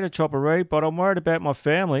afraid of Chopper Reed, but I'm worried about my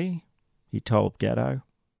family, he told Gatto.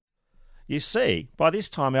 You see, by this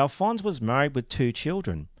time Alphonse was married with 2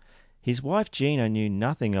 children. His wife Gina knew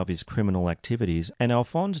nothing of his criminal activities, and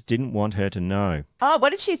Alphonse didn't want her to know. Oh, what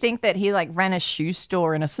did she think, that he ran a shoe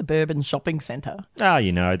store in a suburban shopping centre? Ah,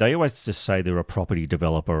 they always just say they're a property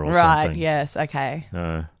developer or right, something. Yes, okay.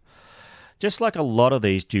 Just like a lot of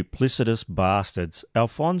these duplicitous bastards,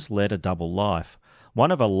 Alphonse led a double life. One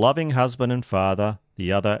of a loving husband and father,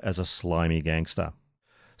 the other as a slimy gangster.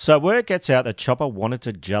 So word gets out that Chopper wanted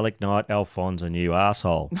to gelignite Alphonse a new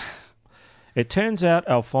arsehole. It turns out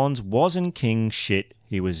Alphonse wasn't king shit,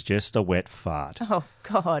 he was just a wet fart. Oh,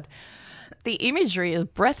 God. The imagery is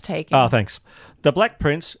breathtaking. Oh, thanks. The Black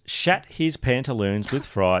Prince shat his pantaloons with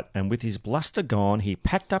fright, and with his bluster gone, he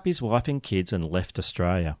packed up his wife and kids and left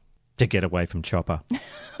Australia to get away from Chopper.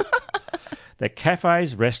 The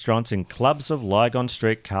cafes, restaurants and clubs of Lygon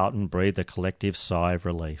Street, Carlton breathed a collective sigh of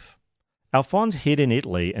relief. Alphonse hid in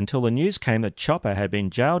Italy until the news came that Chopper had been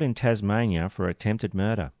jailed in Tasmania for attempted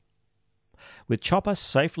murder. With Chopper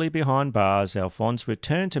safely behind bars, Alphonse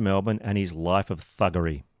returned to Melbourne and his life of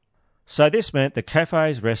thuggery. So this meant the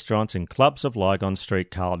cafes, restaurants and clubs of Lygon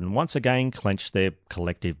Street, Carlton once again clenched their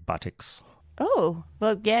collective buttocks. Oh,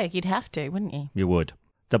 well, yeah, you'd have to, wouldn't you? You would.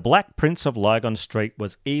 The Black Prince of Lygon Street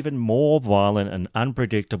was even more violent and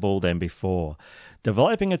unpredictable than before.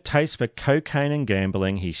 Developing a taste for cocaine and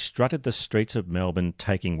gambling, he strutted the streets of Melbourne,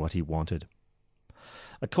 taking what he wanted.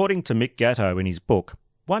 According to Mick Gatto in his book,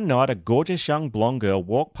 one night a gorgeous young blonde girl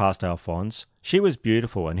walked past Alphonse. She was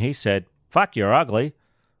beautiful, and he said, "Fuck, you're ugly."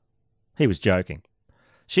 He was joking.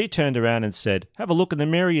 She turned around and said, "Have a look in the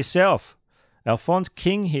mirror yourself." Alphonse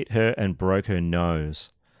King hit her and broke her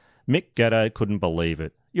nose. Mick Gatto couldn't believe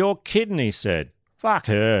it. "You're kidding," he said. "Fuck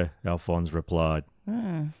her," Alphonse replied.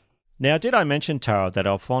 Now, did I mention, Tara, that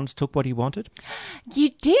Alphonse took what he wanted? You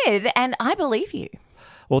did, and I believe you.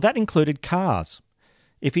 Well, that included cars.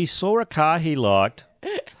 If he saw a car he liked,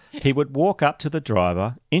 he would walk up to the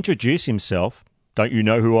driver, introduce himself, "Don't you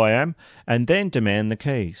know who I am?" and then demand the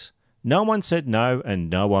keys. No one said no, and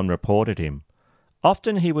no one reported him.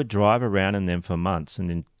 Often he would drive around in them for months and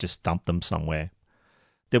then just dump them somewhere.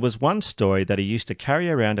 There was one story that he used to carry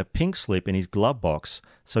around a pink slip in his glove box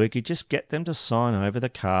so he could just get them to sign over the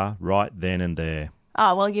car right then and there.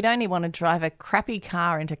 Oh, well, you'd only want to drive a crappy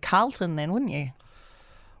car into Carlton then, wouldn't you?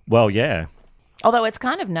 Well, yeah. Although it's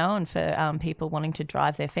kind of known for people wanting to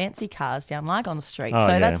drive their fancy cars down Lygon Street. Oh,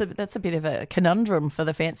 so yeah. that's a bit of a conundrum for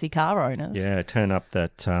the fancy car owners. Yeah, turn up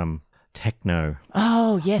that techno.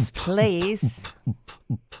 Oh, yes, please.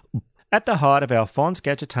 At the height of Alphonse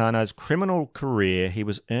Gadgetano's criminal career, he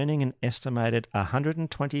was earning an estimated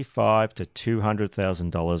 $125,000 to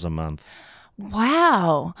 $200,000 a month.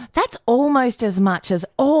 Wow, that's almost as much as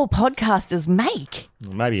all podcasters make.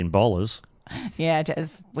 Maybe in dollars. Yeah, it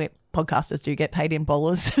is. Podcasters do get paid in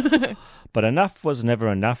dollars. But enough was never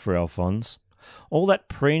enough for Alphonse. All that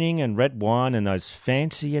preening and red wine and those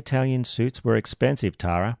fancy Italian suits were expensive,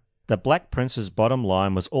 Tara. The Black Prince's bottom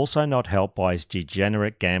line was also not helped by his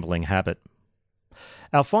degenerate gambling habit.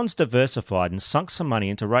 Alphonse diversified and sunk some money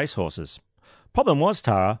into racehorses. Problem was,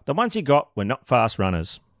 Tara, the ones he got were not fast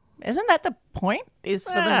runners. Isn't that the point? Is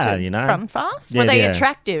for them to run fast? Yeah, were they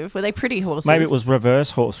attractive? Were they pretty horses? Maybe it was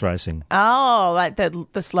reverse horse racing. Oh, like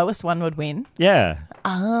the slowest one would win? Yeah.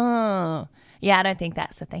 Oh. Yeah, I don't think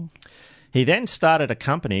that's the thing. He then started a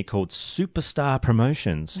company called Superstar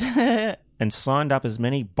Promotions and signed up as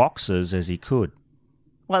many boxers as he could.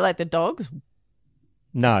 Well, like the dogs?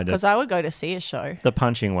 No. Because I would go to see a show. The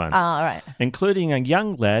punching ones. Oh, all right. Including a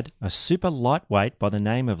young lad, a super lightweight by the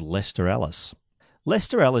name of Lester Ellis.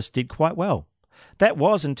 Lester Ellis did quite well. That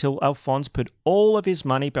was until Alphonse put all of his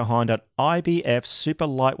money behind an IBF super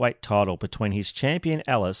lightweight title between his champion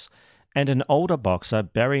Ellis and an older boxer,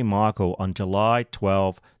 Barry Michael, on July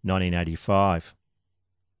 12, 1985.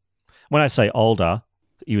 When I say older,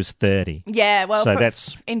 he was 30. Yeah, well, so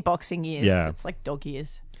that's in boxing years. Yeah. It's like dog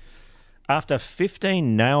years. After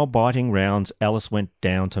 15 nail-biting rounds, Ellis went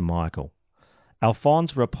down to Michael.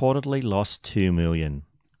 Alphonse reportedly lost $2 million.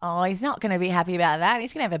 Oh, he's not going to be happy about that.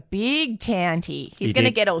 He's going to have a big tanty. He's going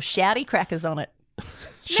to get all shouty crackers on it.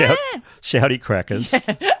 Shouty crackers.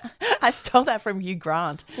 I stole that from Hugh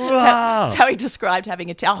Grant. Wow. That's how he described having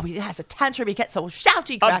a tantrum. Oh, he has a tantrum. He gets all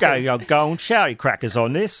shouty crackers. I'm going shouty crackers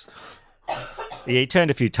on this. Yeah, he turned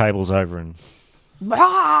a few tables over and...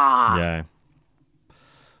 Yeah.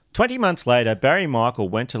 20 months later, Barry Michael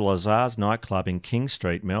went to Lazar's nightclub in King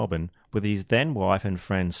Street, Melbourne, with his then-wife and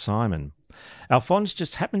friend Simon. Alphonse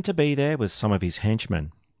just happened to be there with some of his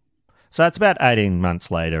henchmen. So it's about 18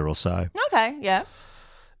 months later or so. Okay, yeah.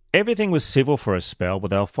 Everything was civil for a spell,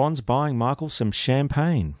 with Alphonse buying Michael some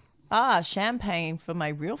champagne. Ah, champagne for my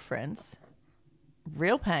real friends.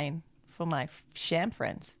 Real pain for my sham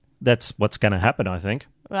friends. That's what's going to happen, I think.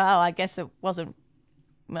 Well, I guess it wasn't...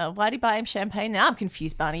 Well, why did he buy him champagne? Now I'm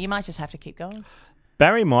confused, Barney. You might just have to keep going.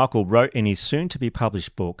 Barry Michael wrote in his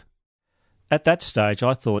soon-to-be-published book, "At that stage,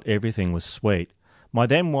 I thought everything was sweet. My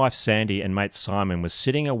then-wife Sandy and mate Simon was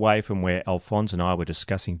sitting away from where Alphonse and I were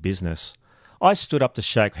discussing business. I stood up to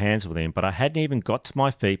shake hands with him, but I hadn't even got to my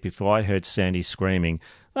feet before I heard Sandy screaming,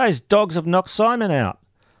 'Those dogs have knocked Simon out!'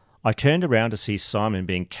 I turned around to see Simon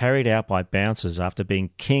being carried out by bouncers after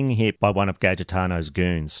being king-hit by one of Gadgetano's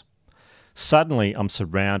goons. Suddenly, I'm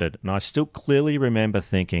surrounded, and I still clearly remember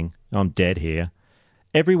thinking, I'm dead here.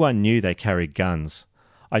 Everyone knew they carried guns.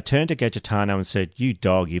 I turned to Gadgetano and said, 'You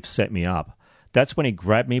dog, you've set me up.' That's when he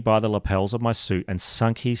grabbed me by the lapels of my suit and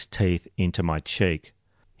sunk his teeth into my cheek.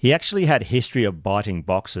 He actually had a history of biting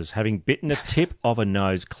boxers, having bitten the tip of a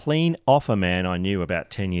nose clean off a man I knew about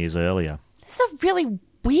 10 years earlier. It's a really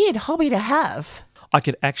weird hobby to have. I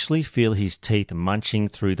could actually feel his teeth munching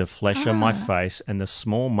through the flesh on my face, and the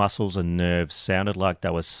small muscles and nerves sounded like they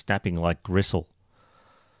were snapping like gristle.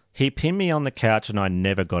 He pinned me on the couch and I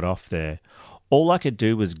never got off there. All I could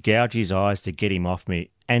do was gouge his eyes to get him off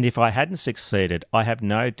me, and if I hadn't succeeded, I have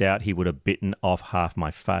no doubt he would have bitten off half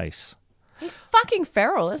my face. He's fucking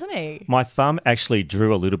feral, isn't he? My thumb actually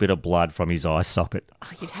drew a little bit of blood from his eye socket.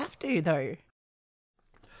 Oh, you'd have to, though.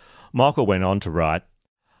 Michael went on to write,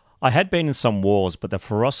 I had been in some wars, but the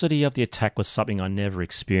ferocity of the attack was something I never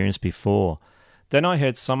experienced before. Then I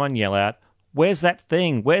heard someone yell out, "Where's that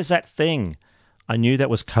thing? Where's that thing?" I knew that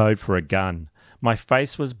was code for a gun. My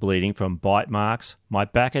face was bleeding from bite marks, my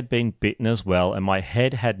back had been bitten as well, and my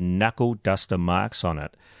head had knuckle duster marks on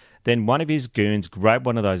it. Then one of his goons grabbed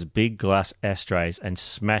one of those big glass ashtrays and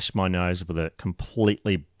smashed my nose with it,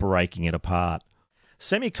 completely breaking it apart.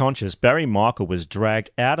 Semi-conscious, Barry Michael was dragged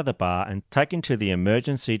out of the bar and taken to the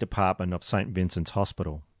emergency department of St. Vincent's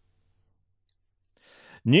Hospital.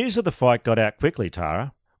 News of the fight got out quickly,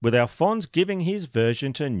 Tara, with Alphonse giving his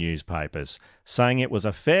version to newspapers, saying it was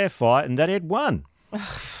a fair fight and that he had won.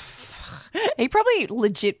 He probably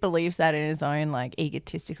legit believes that in his own,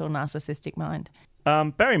 egotistical, narcissistic mind.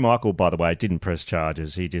 Barry Michael, by the way, didn't press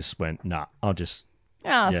charges. He just went, nah, I'll just...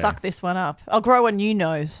 Suck this one up. I'll grow a new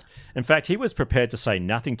nose. In fact, he was prepared to say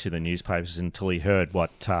nothing to the newspapers until he heard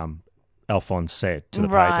what Alphonse said to the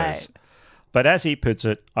papers. But as he puts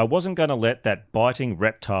it, I wasn't going to let that biting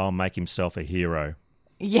reptile make himself a hero.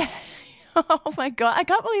 Yeah. Oh, my God. I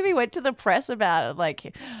can't believe he went to the press about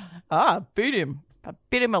it. Beat him. I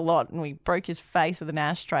bit him a lot and we broke his face with an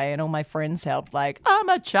ashtray and all my friends helped. I'm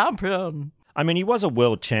a champion. I mean, he was a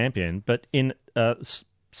world champion, but in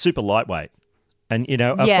super lightweight. And,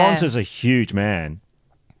 Alphonse is a huge man.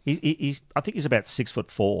 I think he's about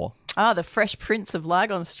 6'4". Oh, the Fresh Prince of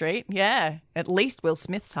Lygon Street. Yeah. At least Will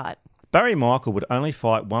Smith's height. Barry Michael would only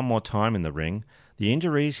fight one more time in the ring. The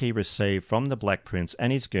injuries he received from the Black Prince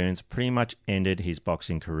and his goons pretty much ended his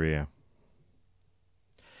boxing career.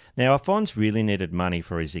 Now, Alphonse really needed money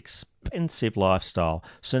for his expensive lifestyle,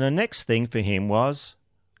 so the next thing for him was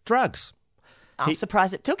drugs. I'm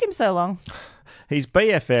surprised it took him so long. His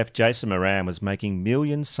BFF, Jason Moran, was making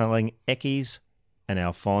millions selling Eckies, and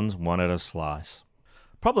Alphonse wanted a slice.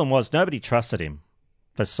 Problem was, nobody trusted him,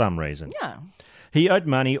 for some reason. Yeah. He owed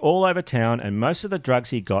money all over town, and most of the drugs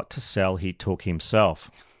he got to sell he took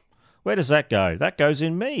himself. Where does that go? That goes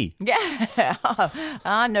in me. Yeah.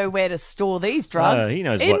 I know where to store these drugs. He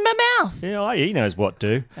knows in my mouth. Yeah, he knows what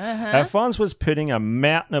to. Alphonse was putting a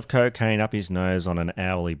mountain of cocaine up his nose on an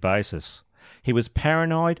hourly basis. He was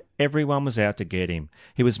paranoid. Everyone was out to get him.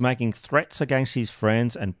 He was making threats against his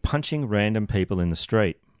friends and punching random people in the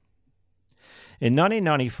street. In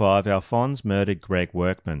 1995, Alphonse murdered Greg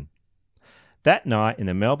Workman. That night, in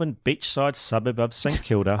the Melbourne beachside suburb of St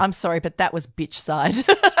Kilda... I'm sorry, but that was bitchside.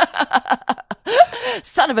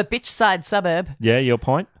 Son of a bitchside suburb. Yeah, your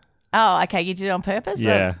point? Oh, okay, you did it on purpose?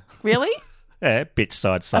 Yeah. Really? Yeah,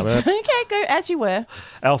 bitchside suburb. Okay, go as you were.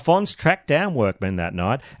 Alphonse tracked down Workman that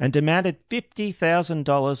night and demanded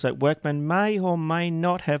 $50,000 that Workman may or may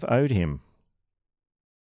not have owed him.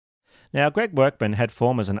 Now, Greg Workman had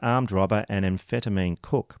form as an armed robber and amphetamine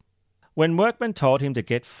cook. When Workman told him to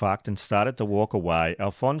get fucked and started to walk away,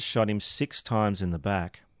 Alphonse shot him 6 times in the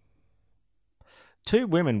back. 2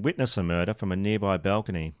 women witnessed the murder from a nearby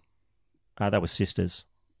balcony. They were sisters.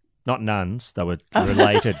 Not nuns. They were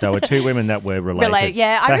related. They were 2 women that were related.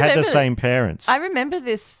 Yeah, They had the same parents. I remember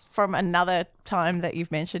this from another time that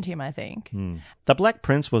you've mentioned him, I think. The Black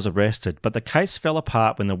Prince was arrested, but the case fell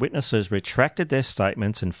apart when the witnesses retracted their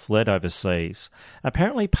statements and fled overseas,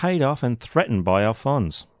 apparently paid off and threatened by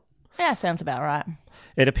Alphonse. Yeah, sounds about right.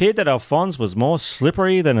 It appeared that Alphonse was more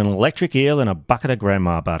slippery than an electric eel in a bucket of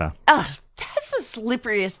grandma butter. Oh, that's the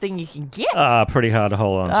slipperiest thing you can get. Pretty hard to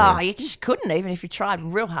hold on to. Oh, you just couldn't even if you tried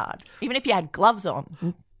real hard. Even if you had gloves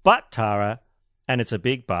on. But, Tara, and it's a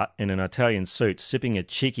big but, in an Italian suit sipping a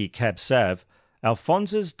cheeky Cab Sav,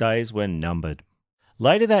 Alphonse's days were numbered.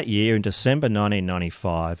 Later that year, in December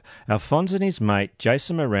 1995, Alphonse and his mate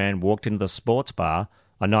Jason Moran walked into the sports bar,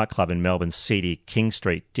 a nightclub in Melbourne's seedy King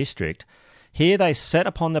Street district. Here they sat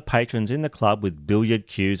upon the patrons in the club with billiard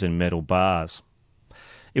cues and metal bars.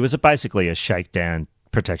 It was basically a shakedown,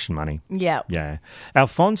 protection money. Yeah. Yeah.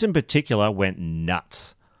 Alphonse in particular went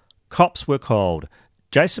nuts. Cops were called.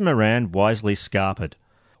 Jason Moran wisely scarpered.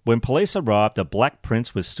 When police arrived, the Black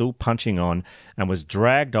Prince was still punching on and was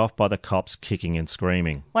dragged off by the cops kicking and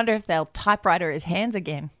screaming. Wonder if they'll typewriter his hands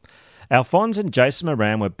again. Alphonse and Jason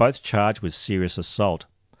Moran were both charged with serious assault.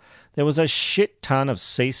 There was a shit ton of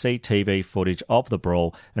CCTV footage of the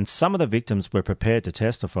brawl, and some of the victims were prepared to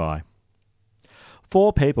testify.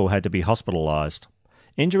 4 people had to be hospitalised.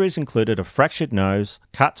 Injuries included a fractured nose,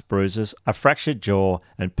 cuts, bruises, a fractured jaw,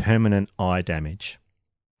 and permanent eye damage.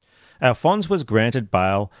 Alphonse was granted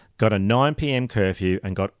bail, got a 9 p.m. curfew,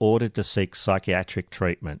 and got ordered to seek psychiatric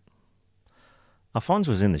treatment. Alphonse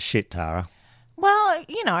was in the shit, Tara. Well,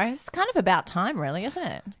 it's kind of about time, really, isn't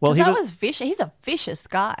it? Well, that was vicious. He's a vicious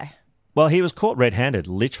guy. Well, he was caught red-handed,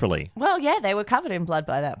 literally. Well, yeah, they were covered in blood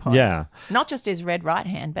by that point. Yeah. Not just his red right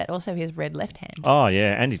hand, but also his red left hand. Oh,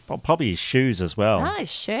 yeah, and probably his shoes as well.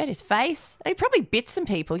 His shirt, his face. He probably bit some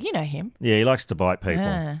people. You know him. Yeah, he likes to bite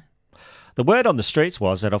people. The word on the streets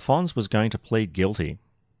was that Alphonse was going to plead guilty.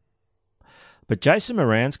 But Jason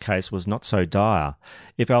Moran's case was not so dire.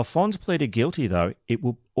 If Alphonse pleaded guilty, though, it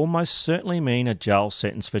would almost certainly mean a jail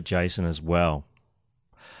sentence for Jason as well.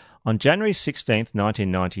 On January 16th,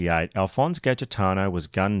 1998, Alphonse Gadgetano was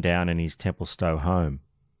gunned down in his Templestowe home.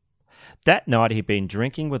 That night he'd been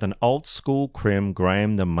drinking with an old-school crim,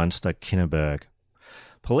 Graham the Munster Kinneberg.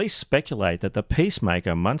 Police speculate that the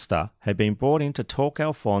peacemaker Munster had been brought in to talk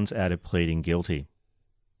Alphonse out of pleading guilty.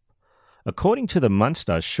 According to the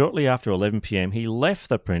Munster, shortly after 11 p.m, he left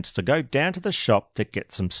the Prince to go down to the shop to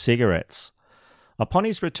get some cigarettes. Upon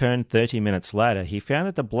his return 30 minutes later, he found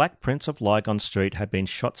that the Black Prince of Lygon Street had been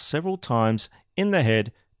shot several times in the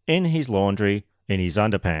head, in his laundry, in his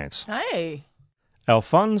underpants. Hey!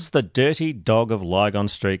 Alphonse, the dirty dog of Lygon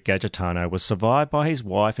Street Gadgetano, was survived by his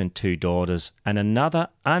wife and 2 daughters and another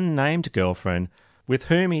unnamed girlfriend with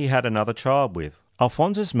whom he had another child with.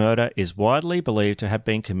 Alphonse's murder is widely believed to have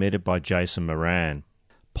been committed by Jason Moran.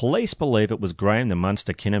 Police believe it was Graham the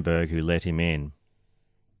Munster Kinneberg who let him in.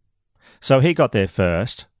 So he got there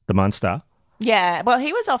first, the Munster. Yeah, well,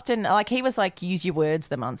 he was often, use your words,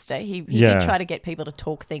 the Munster. He did try to get people to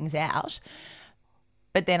talk things out.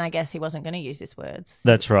 But then I guess he wasn't going to use his words.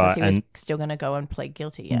 That's right. Because he was still going to go and plead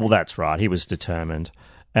guilty. Yeah. Well, that's right. He was determined.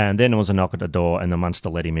 And then there was a knock at the door and the Munster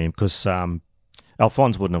let him in because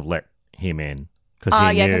Alphonse wouldn't have let him in. Because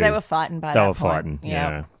they were fighting by that point. They were fighting,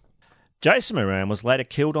 yeah. Jason Moran was later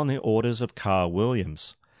killed on the orders of Carl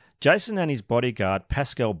Williams. Jason and his bodyguard,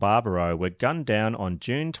 Pascal Barbaro, were gunned down on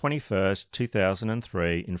June 21st,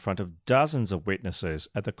 2003, in front of dozens of witnesses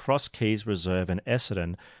at the Cross Keys Reserve in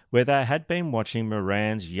Essendon, where they had been watching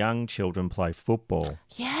Moran's young children play football.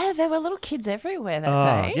 Yeah, there were little kids everywhere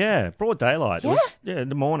that day. Yeah, broad daylight. Yeah. It was in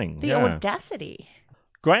the morning. The audacity.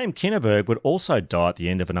 Graham Kinneberg would also die at the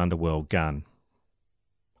end of an underworld gun.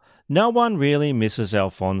 No one really misses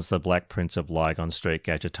Alphonse the Black Prince of Lygon Street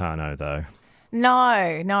Gadgetano, though.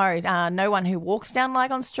 No. No one who walks down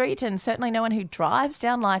Lygon Street, and certainly no one who drives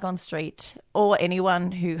down Lygon Street, or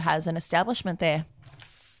anyone who has an establishment there.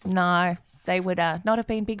 No, they would not have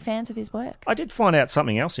been big fans of his work. I did find out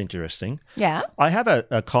something else interesting. Yeah? I have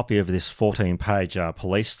a copy of this 14-page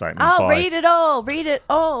police statement. Oh, read it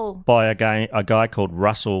all. By a guy called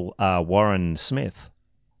Russell Warren Smith.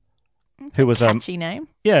 Who was a catchy name.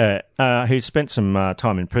 Yeah, who spent some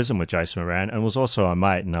time in prison with Jason Moran and was also a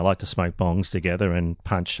mate, and they like to smoke bongs together and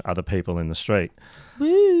punch other people in the street.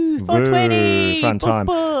 Woo, 420. Fun boof, time.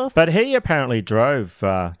 boof. But he apparently drove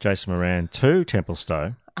Jason Moran to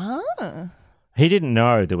Templestowe. Ah. He didn't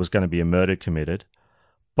know there was going to be a murder committed.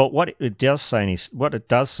 But what it does say in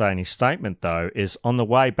his statement, though, is on the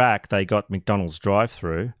way back they got McDonald's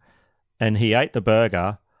drive-through, and he ate the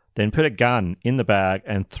burger, then put a gun in the bag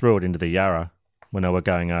and threw it into the Yarra when they were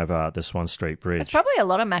going over the Swan Street Bridge. There's probably a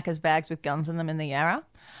lot of Macca's bags with guns in them in the Yarra.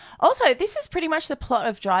 Also, this is pretty much the plot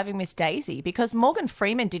of Driving Miss Daisy, because Morgan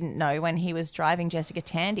Freeman didn't know when he was driving Jessica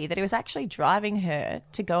Tandy that he was actually driving her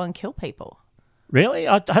to go and kill people. Really?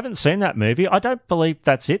 I haven't seen that movie. I don't believe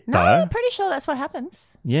that's it, though. No, I'm pretty sure that's what happens.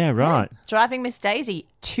 Yeah, right. Yeah. Driving Miss Daisy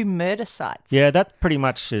to murder sites. Yeah, that pretty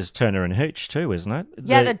much is Turner and Hooch too, isn't it?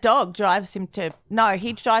 Yeah, the dog drives him to... No,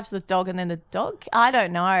 he drives the dog and then the dog... I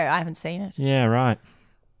don't know. I haven't seen it. Yeah, right.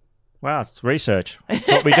 Wow, it's research.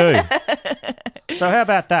 It's what we do. So how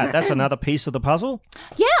about that? That's another piece of the puzzle?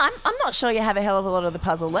 Yeah, I'm not sure you have a hell of a lot of the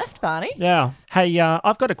puzzle left, Barney. Yeah. Hey,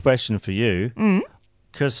 I've got a question for you. Mm.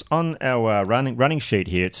 Because on our running sheet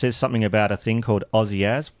here, it says something about a thing called Aussie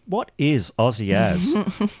Az. What is Aussie Az?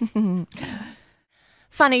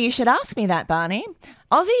 Funny you should ask me that, Barney.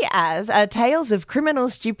 Aussie Az are tales of criminal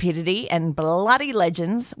stupidity and bloody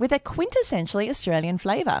legends with a quintessentially Australian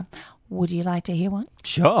flavour. Would you like to hear one?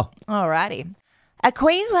 Sure. Alrighty. A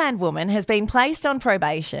Queensland woman has been placed on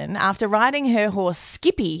probation after riding her horse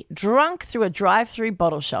Skippy drunk through a drive-through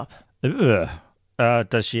bottle shop. Ugh.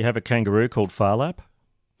 Does she have a kangaroo called Farlap?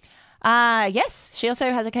 Yes, she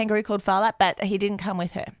also has a kangaroo called Farlap, but he didn't come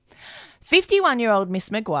with her. 51-year-old Miss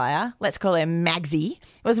Maguire, let's call her Magsy,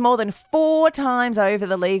 was more than 4 times over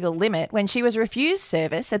the legal limit when she was refused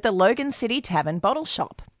service at the Logan City Tavern bottle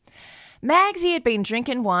shop. Magsy had been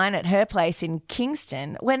drinking wine at her place in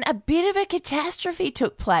Kingston when a bit of a catastrophe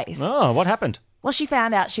took place. Oh, what happened? Well, she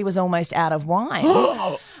found out she was almost out of wine.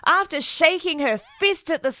 After shaking her fist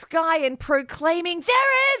at the sky and proclaiming,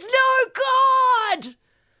 "There is no God!"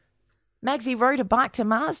 Magsy rode a bike to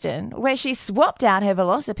Marsden, where she swapped out her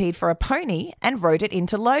velocipede for a pony and rode it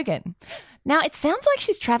into Logan. Now, it sounds like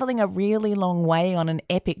she's travelling a really long way on an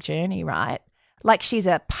epic journey, right? Like she's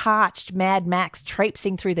a parched Mad Max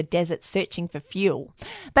traipsing through the desert searching for fuel.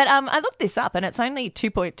 But I looked this up and it's only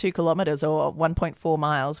 2.2 kilometres or 1.4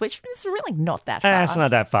 miles, which is really not that far. It's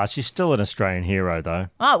not that far. She's still an Australian hero, though.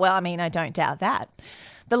 Oh, well, I mean, I don't doubt that.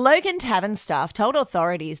 The Logan Tavern staff told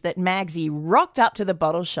authorities that Magsy rocked up to the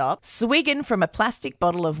bottle shop, swigging from a plastic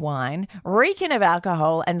bottle of wine, reeking of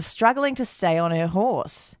alcohol and struggling to stay on her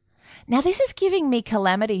horse. Now, this is giving me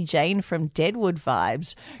Calamity Jane from Deadwood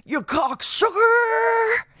vibes. You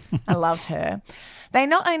cocksucker! I loved her. They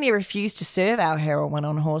not only refused to serve our heroine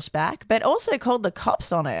on horseback, but also called the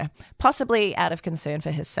cops on her, possibly out of concern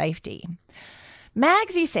for her safety.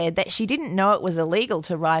 Magsy said that she didn't know it was illegal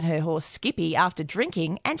to ride her horse Skippy after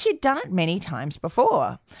drinking, and she'd done it many times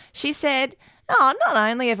before. She said, "Oh, not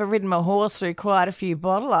only have I ridden my horse through quite a few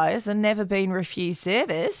bottle-os and never been refused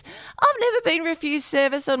service, I've never been refused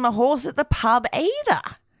service on my horse at the pub either."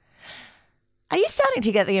 Are you starting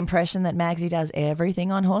to get the impression that Magsy does everything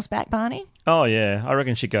on horseback, Barney? Oh, yeah. I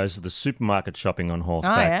reckon she goes to the supermarket shopping on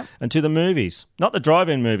horseback. Oh, yeah. And to the movies. Not the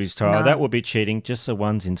drive-in movies, Tara. No. That would be cheating. Just the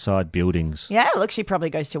ones inside buildings. Yeah, look, she probably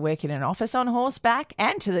goes to work in an office on horseback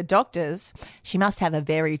and to the doctors. She must have a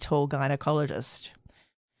very tall gynecologist.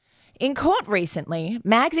 In court recently,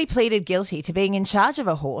 Magsy pleaded guilty to being in charge of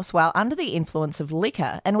a horse while under the influence of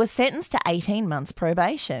liquor and was sentenced to 18 months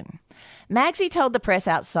probation. Magsy told the press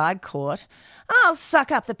outside court, "I'll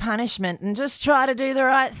suck up the punishment and just try to do the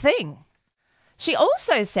right thing." She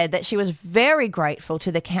also said that she was very grateful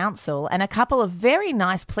to the council and a couple of very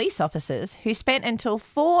nice police officers who spent until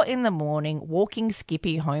 4 a.m. walking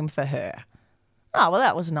Skippy home for her. Oh, well,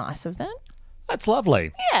 that was nice of them. That's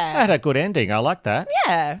lovely. Yeah. That had a good ending. I like that.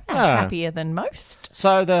 Yeah, happier than most.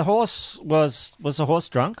 So the horse was the horse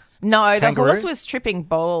drunk? No, Kangaroo? the horse was tripping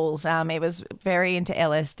balls. It was very into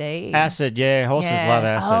LSD. Acid, yeah. Horses love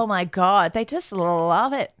acid. Oh, my God. They just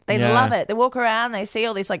love it. They Yeah. love it. They walk around, they see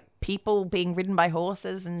all these like people being ridden by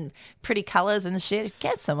horses and pretty colours and shit. It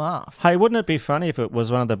gets them off. Hey, wouldn't it be funny if it was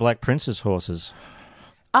one of the Black Prince's horses?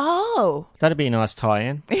 Oh. That'd be a nice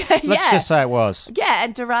tie-in. Yeah. Let's just say it was. Yeah,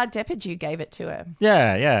 and Gerard Depardieu gave it to her.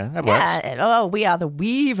 Yeah, that works. Oh, we are the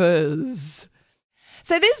Weavers.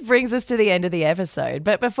 So this brings us to the end of the episode.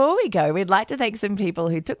 But before we go, we'd like to thank some people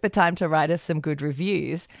who took the time to write us some good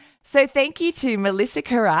reviews. So thank you to Melissa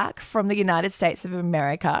Karak from the United States of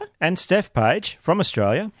America. And Steph Page from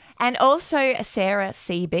Australia. And also Sarah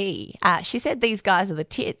CB. She said these guys are the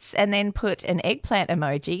tits and then put an eggplant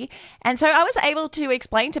emoji. And so I was able to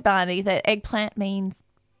explain to Barney that eggplant means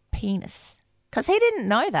penis. Because he didn't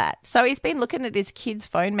know that. So he's been looking at his kids'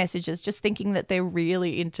 phone messages just thinking that they're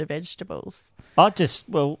really into vegetables.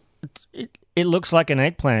 It looks like an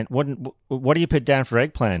eggplant. What do you put down for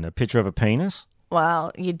eggplant? A picture of a penis?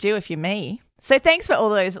 Well, you do if you're me. So thanks for all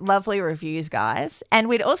those lovely reviews, guys. And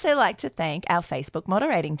we'd also like to thank our Facebook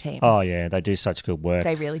moderating team. Oh, yeah, they do such good work.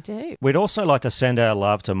 They really do. We'd also like to send our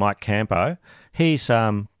love to Mike Campo. He's,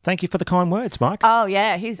 thank you for the kind words, Mike. Oh,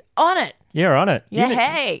 yeah, he's on it. You're on it. Yeah,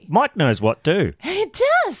 hey. Mike knows what to do. He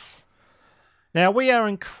does. Now, we are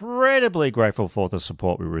incredibly grateful for the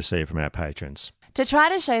support we receive from our patrons. To try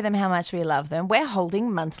to show them how much we love them, we're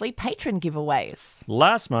holding monthly patron giveaways.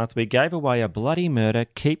 Last month, we gave away a Bloody Murder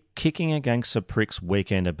Keep Kicking Against the Pricks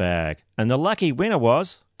Weekender bag. And the lucky winner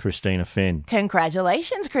was Christina Finn.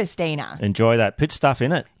 Congratulations, Christina. Enjoy that. Put stuff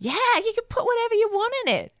in it. Yeah, you can put whatever you want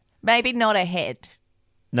in it. Maybe not a head.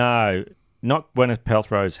 No, not Gwyneth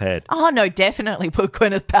Paltrow's head. Oh, no, definitely put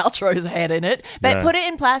Gwyneth Paltrow's head in it. But Yeah. put it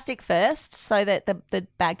in plastic first so that the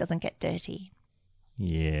bag doesn't get dirty.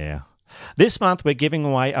 Yeah. This month, we're giving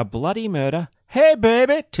away a Bloody Murder Hey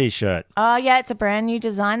Baby t-shirt. Oh, yeah, it's a brand new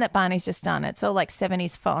design that Barney's just done. It's all like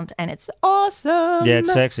 70s font and it's awesome. Yeah,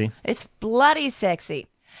 it's sexy. It's bloody sexy.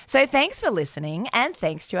 So thanks for listening and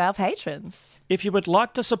thanks to our patrons. If you would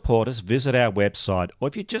like to support us, visit our website, or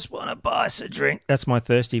if you just want to buy us a drink, that's my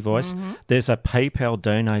thirsty voice, there's a PayPal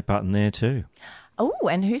donate button there too. Oh,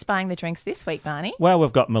 and who's buying the drinks this week, Barney? Well,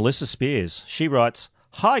 we've got Melissa Spears. She writes,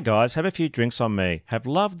 "Hi guys, have a few drinks on me. Have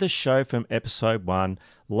loved the show from episode 1.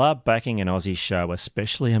 Love backing an Aussie show,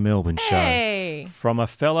 especially a Melbourne Hey. show. From a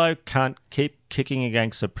fellow cunt, keep kicking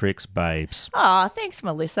against the pricks, babes." Oh, thanks,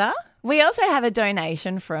 Melissa. We also have a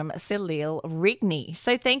donation from Salil Rigney,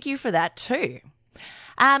 so thank you for that too.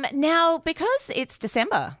 Now, because it's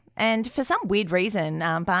December, and for some weird reason,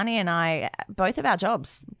 Barney and I, both of our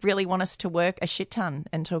jobs, really want us to work a shit ton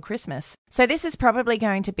until Christmas. So this is probably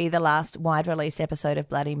going to be the last wide-release episode of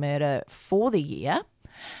Bloody Murder for the year.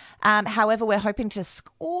 However, we're hoping to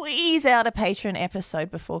squeeze out a Patreon episode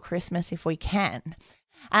before Christmas if we can.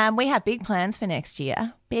 We have big plans for next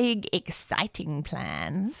year. Big, exciting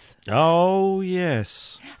plans. Oh,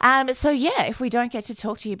 yes. So, yeah, if we don't get to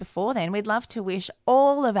talk to you before then, we'd love to wish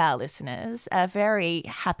all of our listeners a very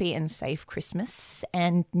happy and safe Christmas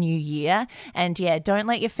and New Year. And, yeah, don't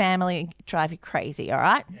let your family drive you crazy, all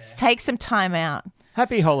right? Yeah. Just take some time out.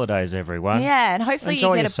 Happy holidays, everyone. Yeah, and hopefully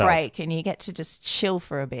Enjoy you get yourself. a break and you get to just chill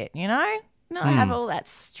for a bit, you know? Not have all that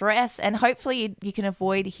stress. And hopefully you can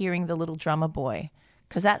avoid hearing the little drummer boy,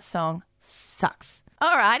 because that song sucks.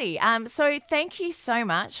 Alrighty, so thank you so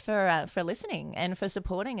much for listening and for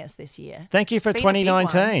supporting us this year. Thank you for It's been a big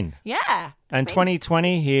 2019. one. Yeah. And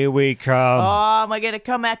 2020, here we come. Oh, we're going to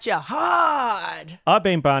come at you hard. I've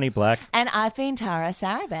been Barney Black. And I've been Tara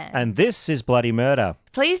Saraban. And this is Bloody Murder.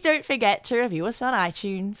 Please don't forget to review us on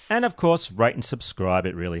iTunes. And, of course, rate and subscribe.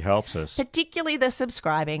 It really helps us. Particularly the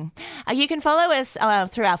subscribing. You can follow us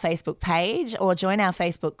through our Facebook page or join our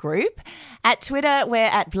Facebook group. At Twitter, we're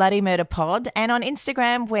at Bloody Murder Pod. And on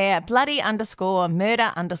Instagram, we're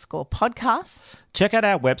bloody_murder_podcast. Check out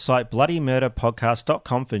our website,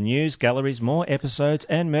 bloodymurderpodcast.com, for news, galleries, more episodes,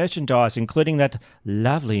 and merchandise, including that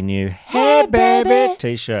lovely new Hey Baby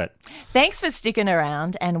t-shirt. Thanks for sticking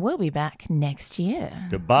around, and we'll be back next year.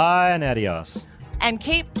 Goodbye and adios. And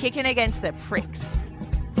keep kicking against the pricks.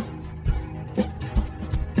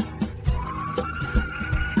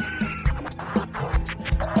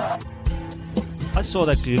 saw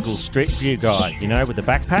that Google Street View guy, you know, with the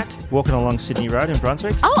backpack, walking along Sydney Road in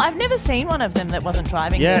Brunswick. Oh, I've never seen one of them that wasn't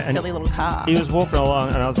driving this and silly little car. He was walking along,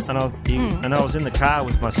 and I was in the car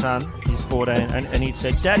with my son. He's 14, and he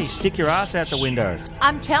said, "Daddy, stick your ass out the window."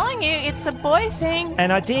 I'm telling you, it's a boy thing.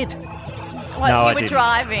 And I did. What, No, you I were didn't.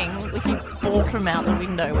 driving with your ball from out the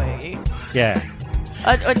window, were you? Yeah.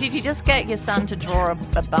 Or did you just get your son to draw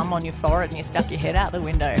a bum on your forehead and you stuck your head out the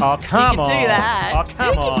window? Oh, come You could on. do that. Oh,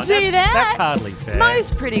 come you on. Could do that. That's hardly fair. Mo's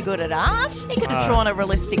pretty good at art. He could have Oh. drawn a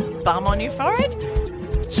realistic bum on your forehead.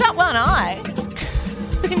 Shut one eye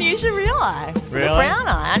and use your real eye. Really? The brown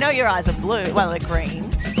eye. I know your eyes are blue. Well, they're green.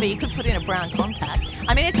 But you could put in a brown contact.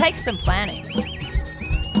 I mean, it takes some planning.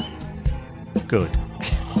 Good.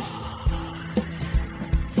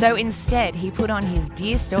 So instead, he put on his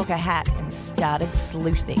deerstalker hat and started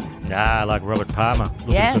sleuthing. Ah, like Robert Palmer.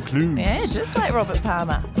 Looking Yeah, for clues. yeah, just like Robert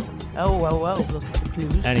Palmer. Oh, whoa, whoa, look at the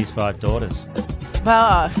clues. And his 5 daughters.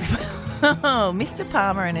 Oh, Mr.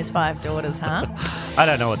 Palmer and his 5 daughters, huh? I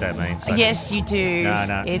don't know what that means. So Yes, you do.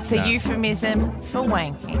 No, It's a no. euphemism for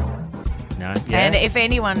wanking. No? Yeah? And if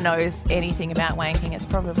anyone knows anything about wanking, it's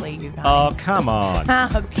probably you guys. Oh, come on.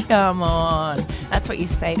 Oh, come on. That's what you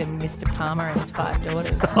say to Mr. Palmer and his 5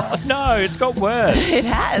 daughters. Oh, no, it's got worse. It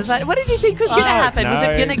has. Like, what did you think was going to happen? Was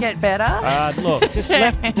it going to get better? Look, just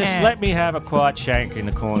let me have a quiet shank in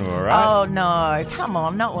the corner, all right? Oh, no. Come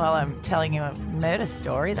on. Not while I'm telling you a murder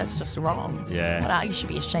story. That's just wrong. Yeah. Well, you should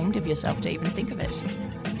be ashamed of yourself to even think of it.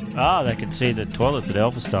 Oh, they could see the toilet that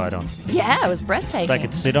Elvis died on. Yeah, it was breathtaking. They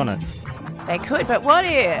could sit on it. They could, but what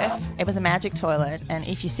if it was a magic toilet and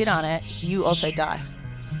if you sit on it, you also die?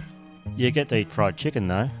 You get to eat fried chicken,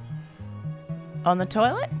 though. On the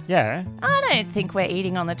toilet? Yeah. I don't think we're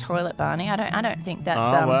eating on the toilet, Barney. I don't think that's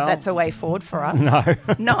well. that's a way forward for us. No.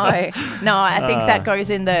 No. I think that goes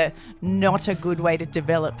in the not a good way to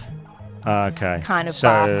develop. Okay. Kind of so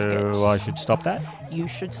basket. I should stop that? You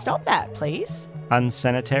should stop that, please.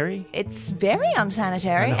 Unsanitary? It's very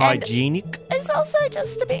unsanitary. Unhygienic? And it's also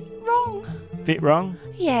just a bit wrong. Bit wrong?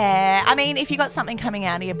 Yeah. I mean, if you got something coming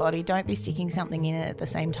out of your body, don't be sticking something in it at the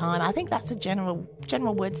same time. I think that's a general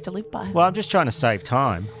words to live by. Well, I'm just trying to save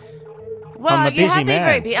time. Well, I'm a you busy have been man.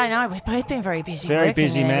 very busy. I know, we've both been very busy. Very working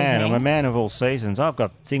busy and man. I'm everything. a man of all seasons. I've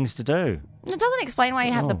got things to do. It doesn't explain why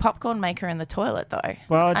you have the Oh. popcorn maker in the toilet, though.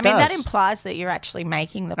 Well, it I mean, that does. implies that you're actually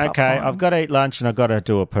making the popcorn. Okay, I've got to eat lunch and I've got to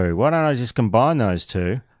do a poo. Why don't I just combine those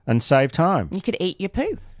two and save time? You could eat your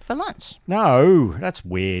poo for lunch. No, that's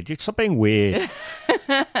weird. You stop being weird.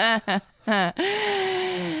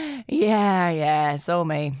 Yeah, it's all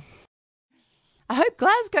me. I hope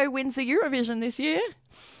Glasgow wins the Eurovision this year.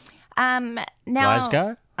 Now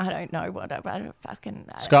Glasgow? I don't know what I don't fucking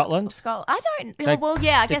Scotland? Scotland. I don't. They- Well,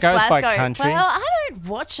 yeah, I it guess goes by Glasgow. country. Well, I don't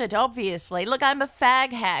watch it. Obviously, look, I'm a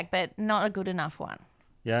fag hag, but not a good enough one.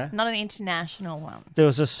 Yeah? Not an international one. There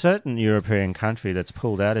was a certain European country that's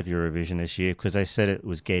pulled out of Eurovision this year because they said it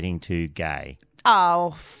was getting too gay.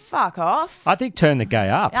 Oh, fuck off. I think turn the gay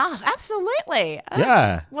up. Oh, absolutely.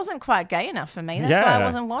 Yeah. It wasn't quite gay enough for me. That's Yeah. why I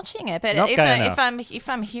wasn't watching it. But Not gay enough. if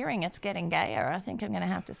I'm hearing it's getting gayer, I think I'm going to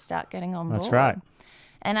have to start getting on board. That's right.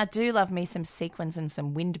 And I do love me some sequins and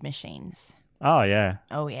some wind machines. Oh, yeah.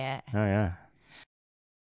 Oh, yeah. Oh, yeah.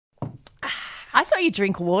 I saw you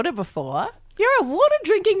drink water before. You're a water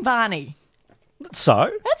drinking Barney.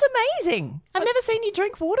 So? That's amazing. I've never seen you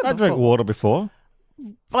drink water I before. drink water before.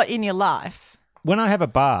 What, in your life? When I have a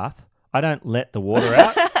bath, I don't let the water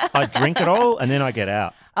out. I drink it all and then I get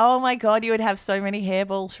out. Oh, my God. You would have so many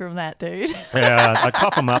hairballs from that, dude. Yeah, I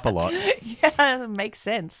cop them up a lot. Yeah, it makes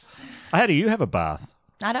sense. How do you have a bath?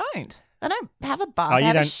 I don't have a bath. Oh, I you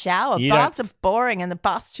have a don't- shower. you Baths don't- are boring and the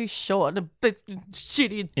bath's too short. A bit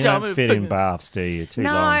shitty, You dumb. don't fit in baths, do you? Too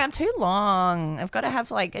No, long. I'm too long. I've got to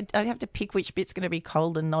have I have to pick which bit's going to be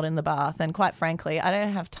cold and not in the bath. And quite frankly, I don't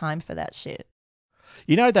have time for that shit.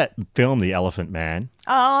 You know that film, The Elephant Man?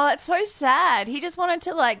 Oh, it's so sad. He just wanted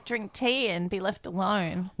to drink tea and be left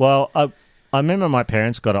alone. Well, I remember my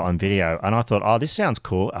parents got it on video and I thought, oh, this sounds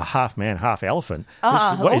cool. A half man, half elephant. Oh, This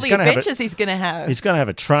is what- all he's the gonna have adventures he's going to have. He's going to have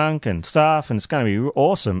a trunk and stuff and it's going to be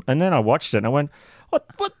awesome. And then I watched it and I went, what?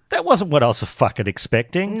 That wasn't what I was fucking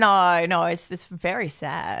expecting. No, it's very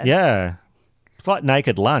sad. Yeah. It's like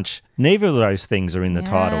Naked Lunch. Neither of those things are in the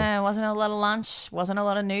title. Yeah, wasn't a lot of lunch. Wasn't a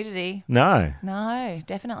lot of nudity. No. No,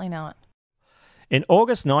 definitely not. In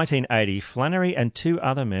August 1980, Flannery and 2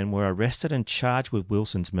 other men were arrested and charged with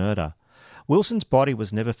Wilson's murder. Wilson's body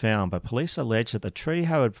was never found, but police allege that the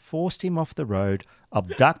trio had forced him off the road,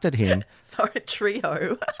 abducted him. Sorry,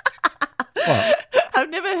 trio. What? I've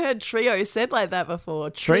never heard trio said like that before.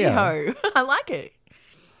 Trio. Trio. I like it.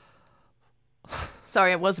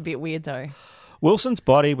 Sorry, it was a bit weird though. Wilson's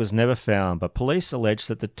body was never found, but police alleged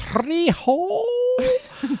that the treehole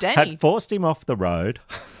had forced him off the road.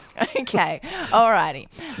 Okay, alrighty.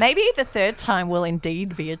 Maybe the third time will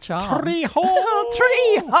indeed be a charm. Treehole!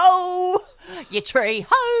 Tree-ho! You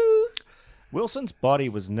tree-ho! Wilson's body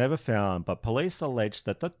was never found, but police alleged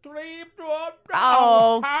that the tree...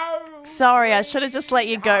 Oh, sorry, I should have just let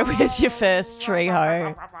you go with your first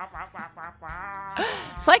tree-ho.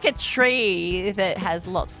 It's like a tree that has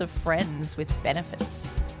lots of friends with benefits.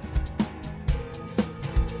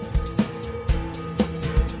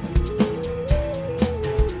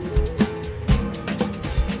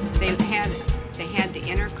 They had the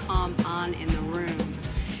intercom on in the room,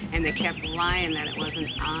 and they kept lying that it wasn't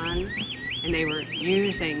on, and they were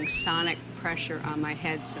using sonic pressure on my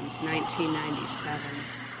head since 1997.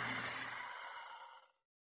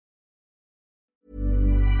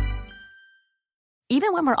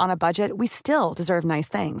 Even when we're on a budget, we still deserve nice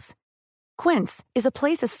things. Quince is a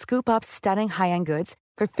place to scoop up stunning high-end goods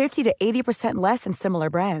for 50 to 80% less than similar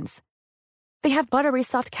brands. They have buttery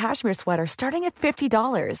soft cashmere sweaters starting at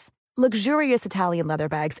 $50, luxurious Italian leather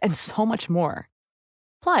bags, and so much more.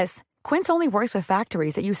 Plus, Quince only works with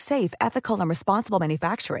factories that use safe, ethical, and responsible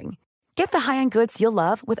manufacturing. Get the high-end goods you'll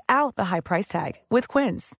love without the high price tag with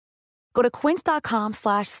Quince. Go to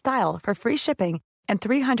quince.com/style for free shipping and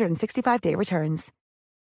 365-day returns.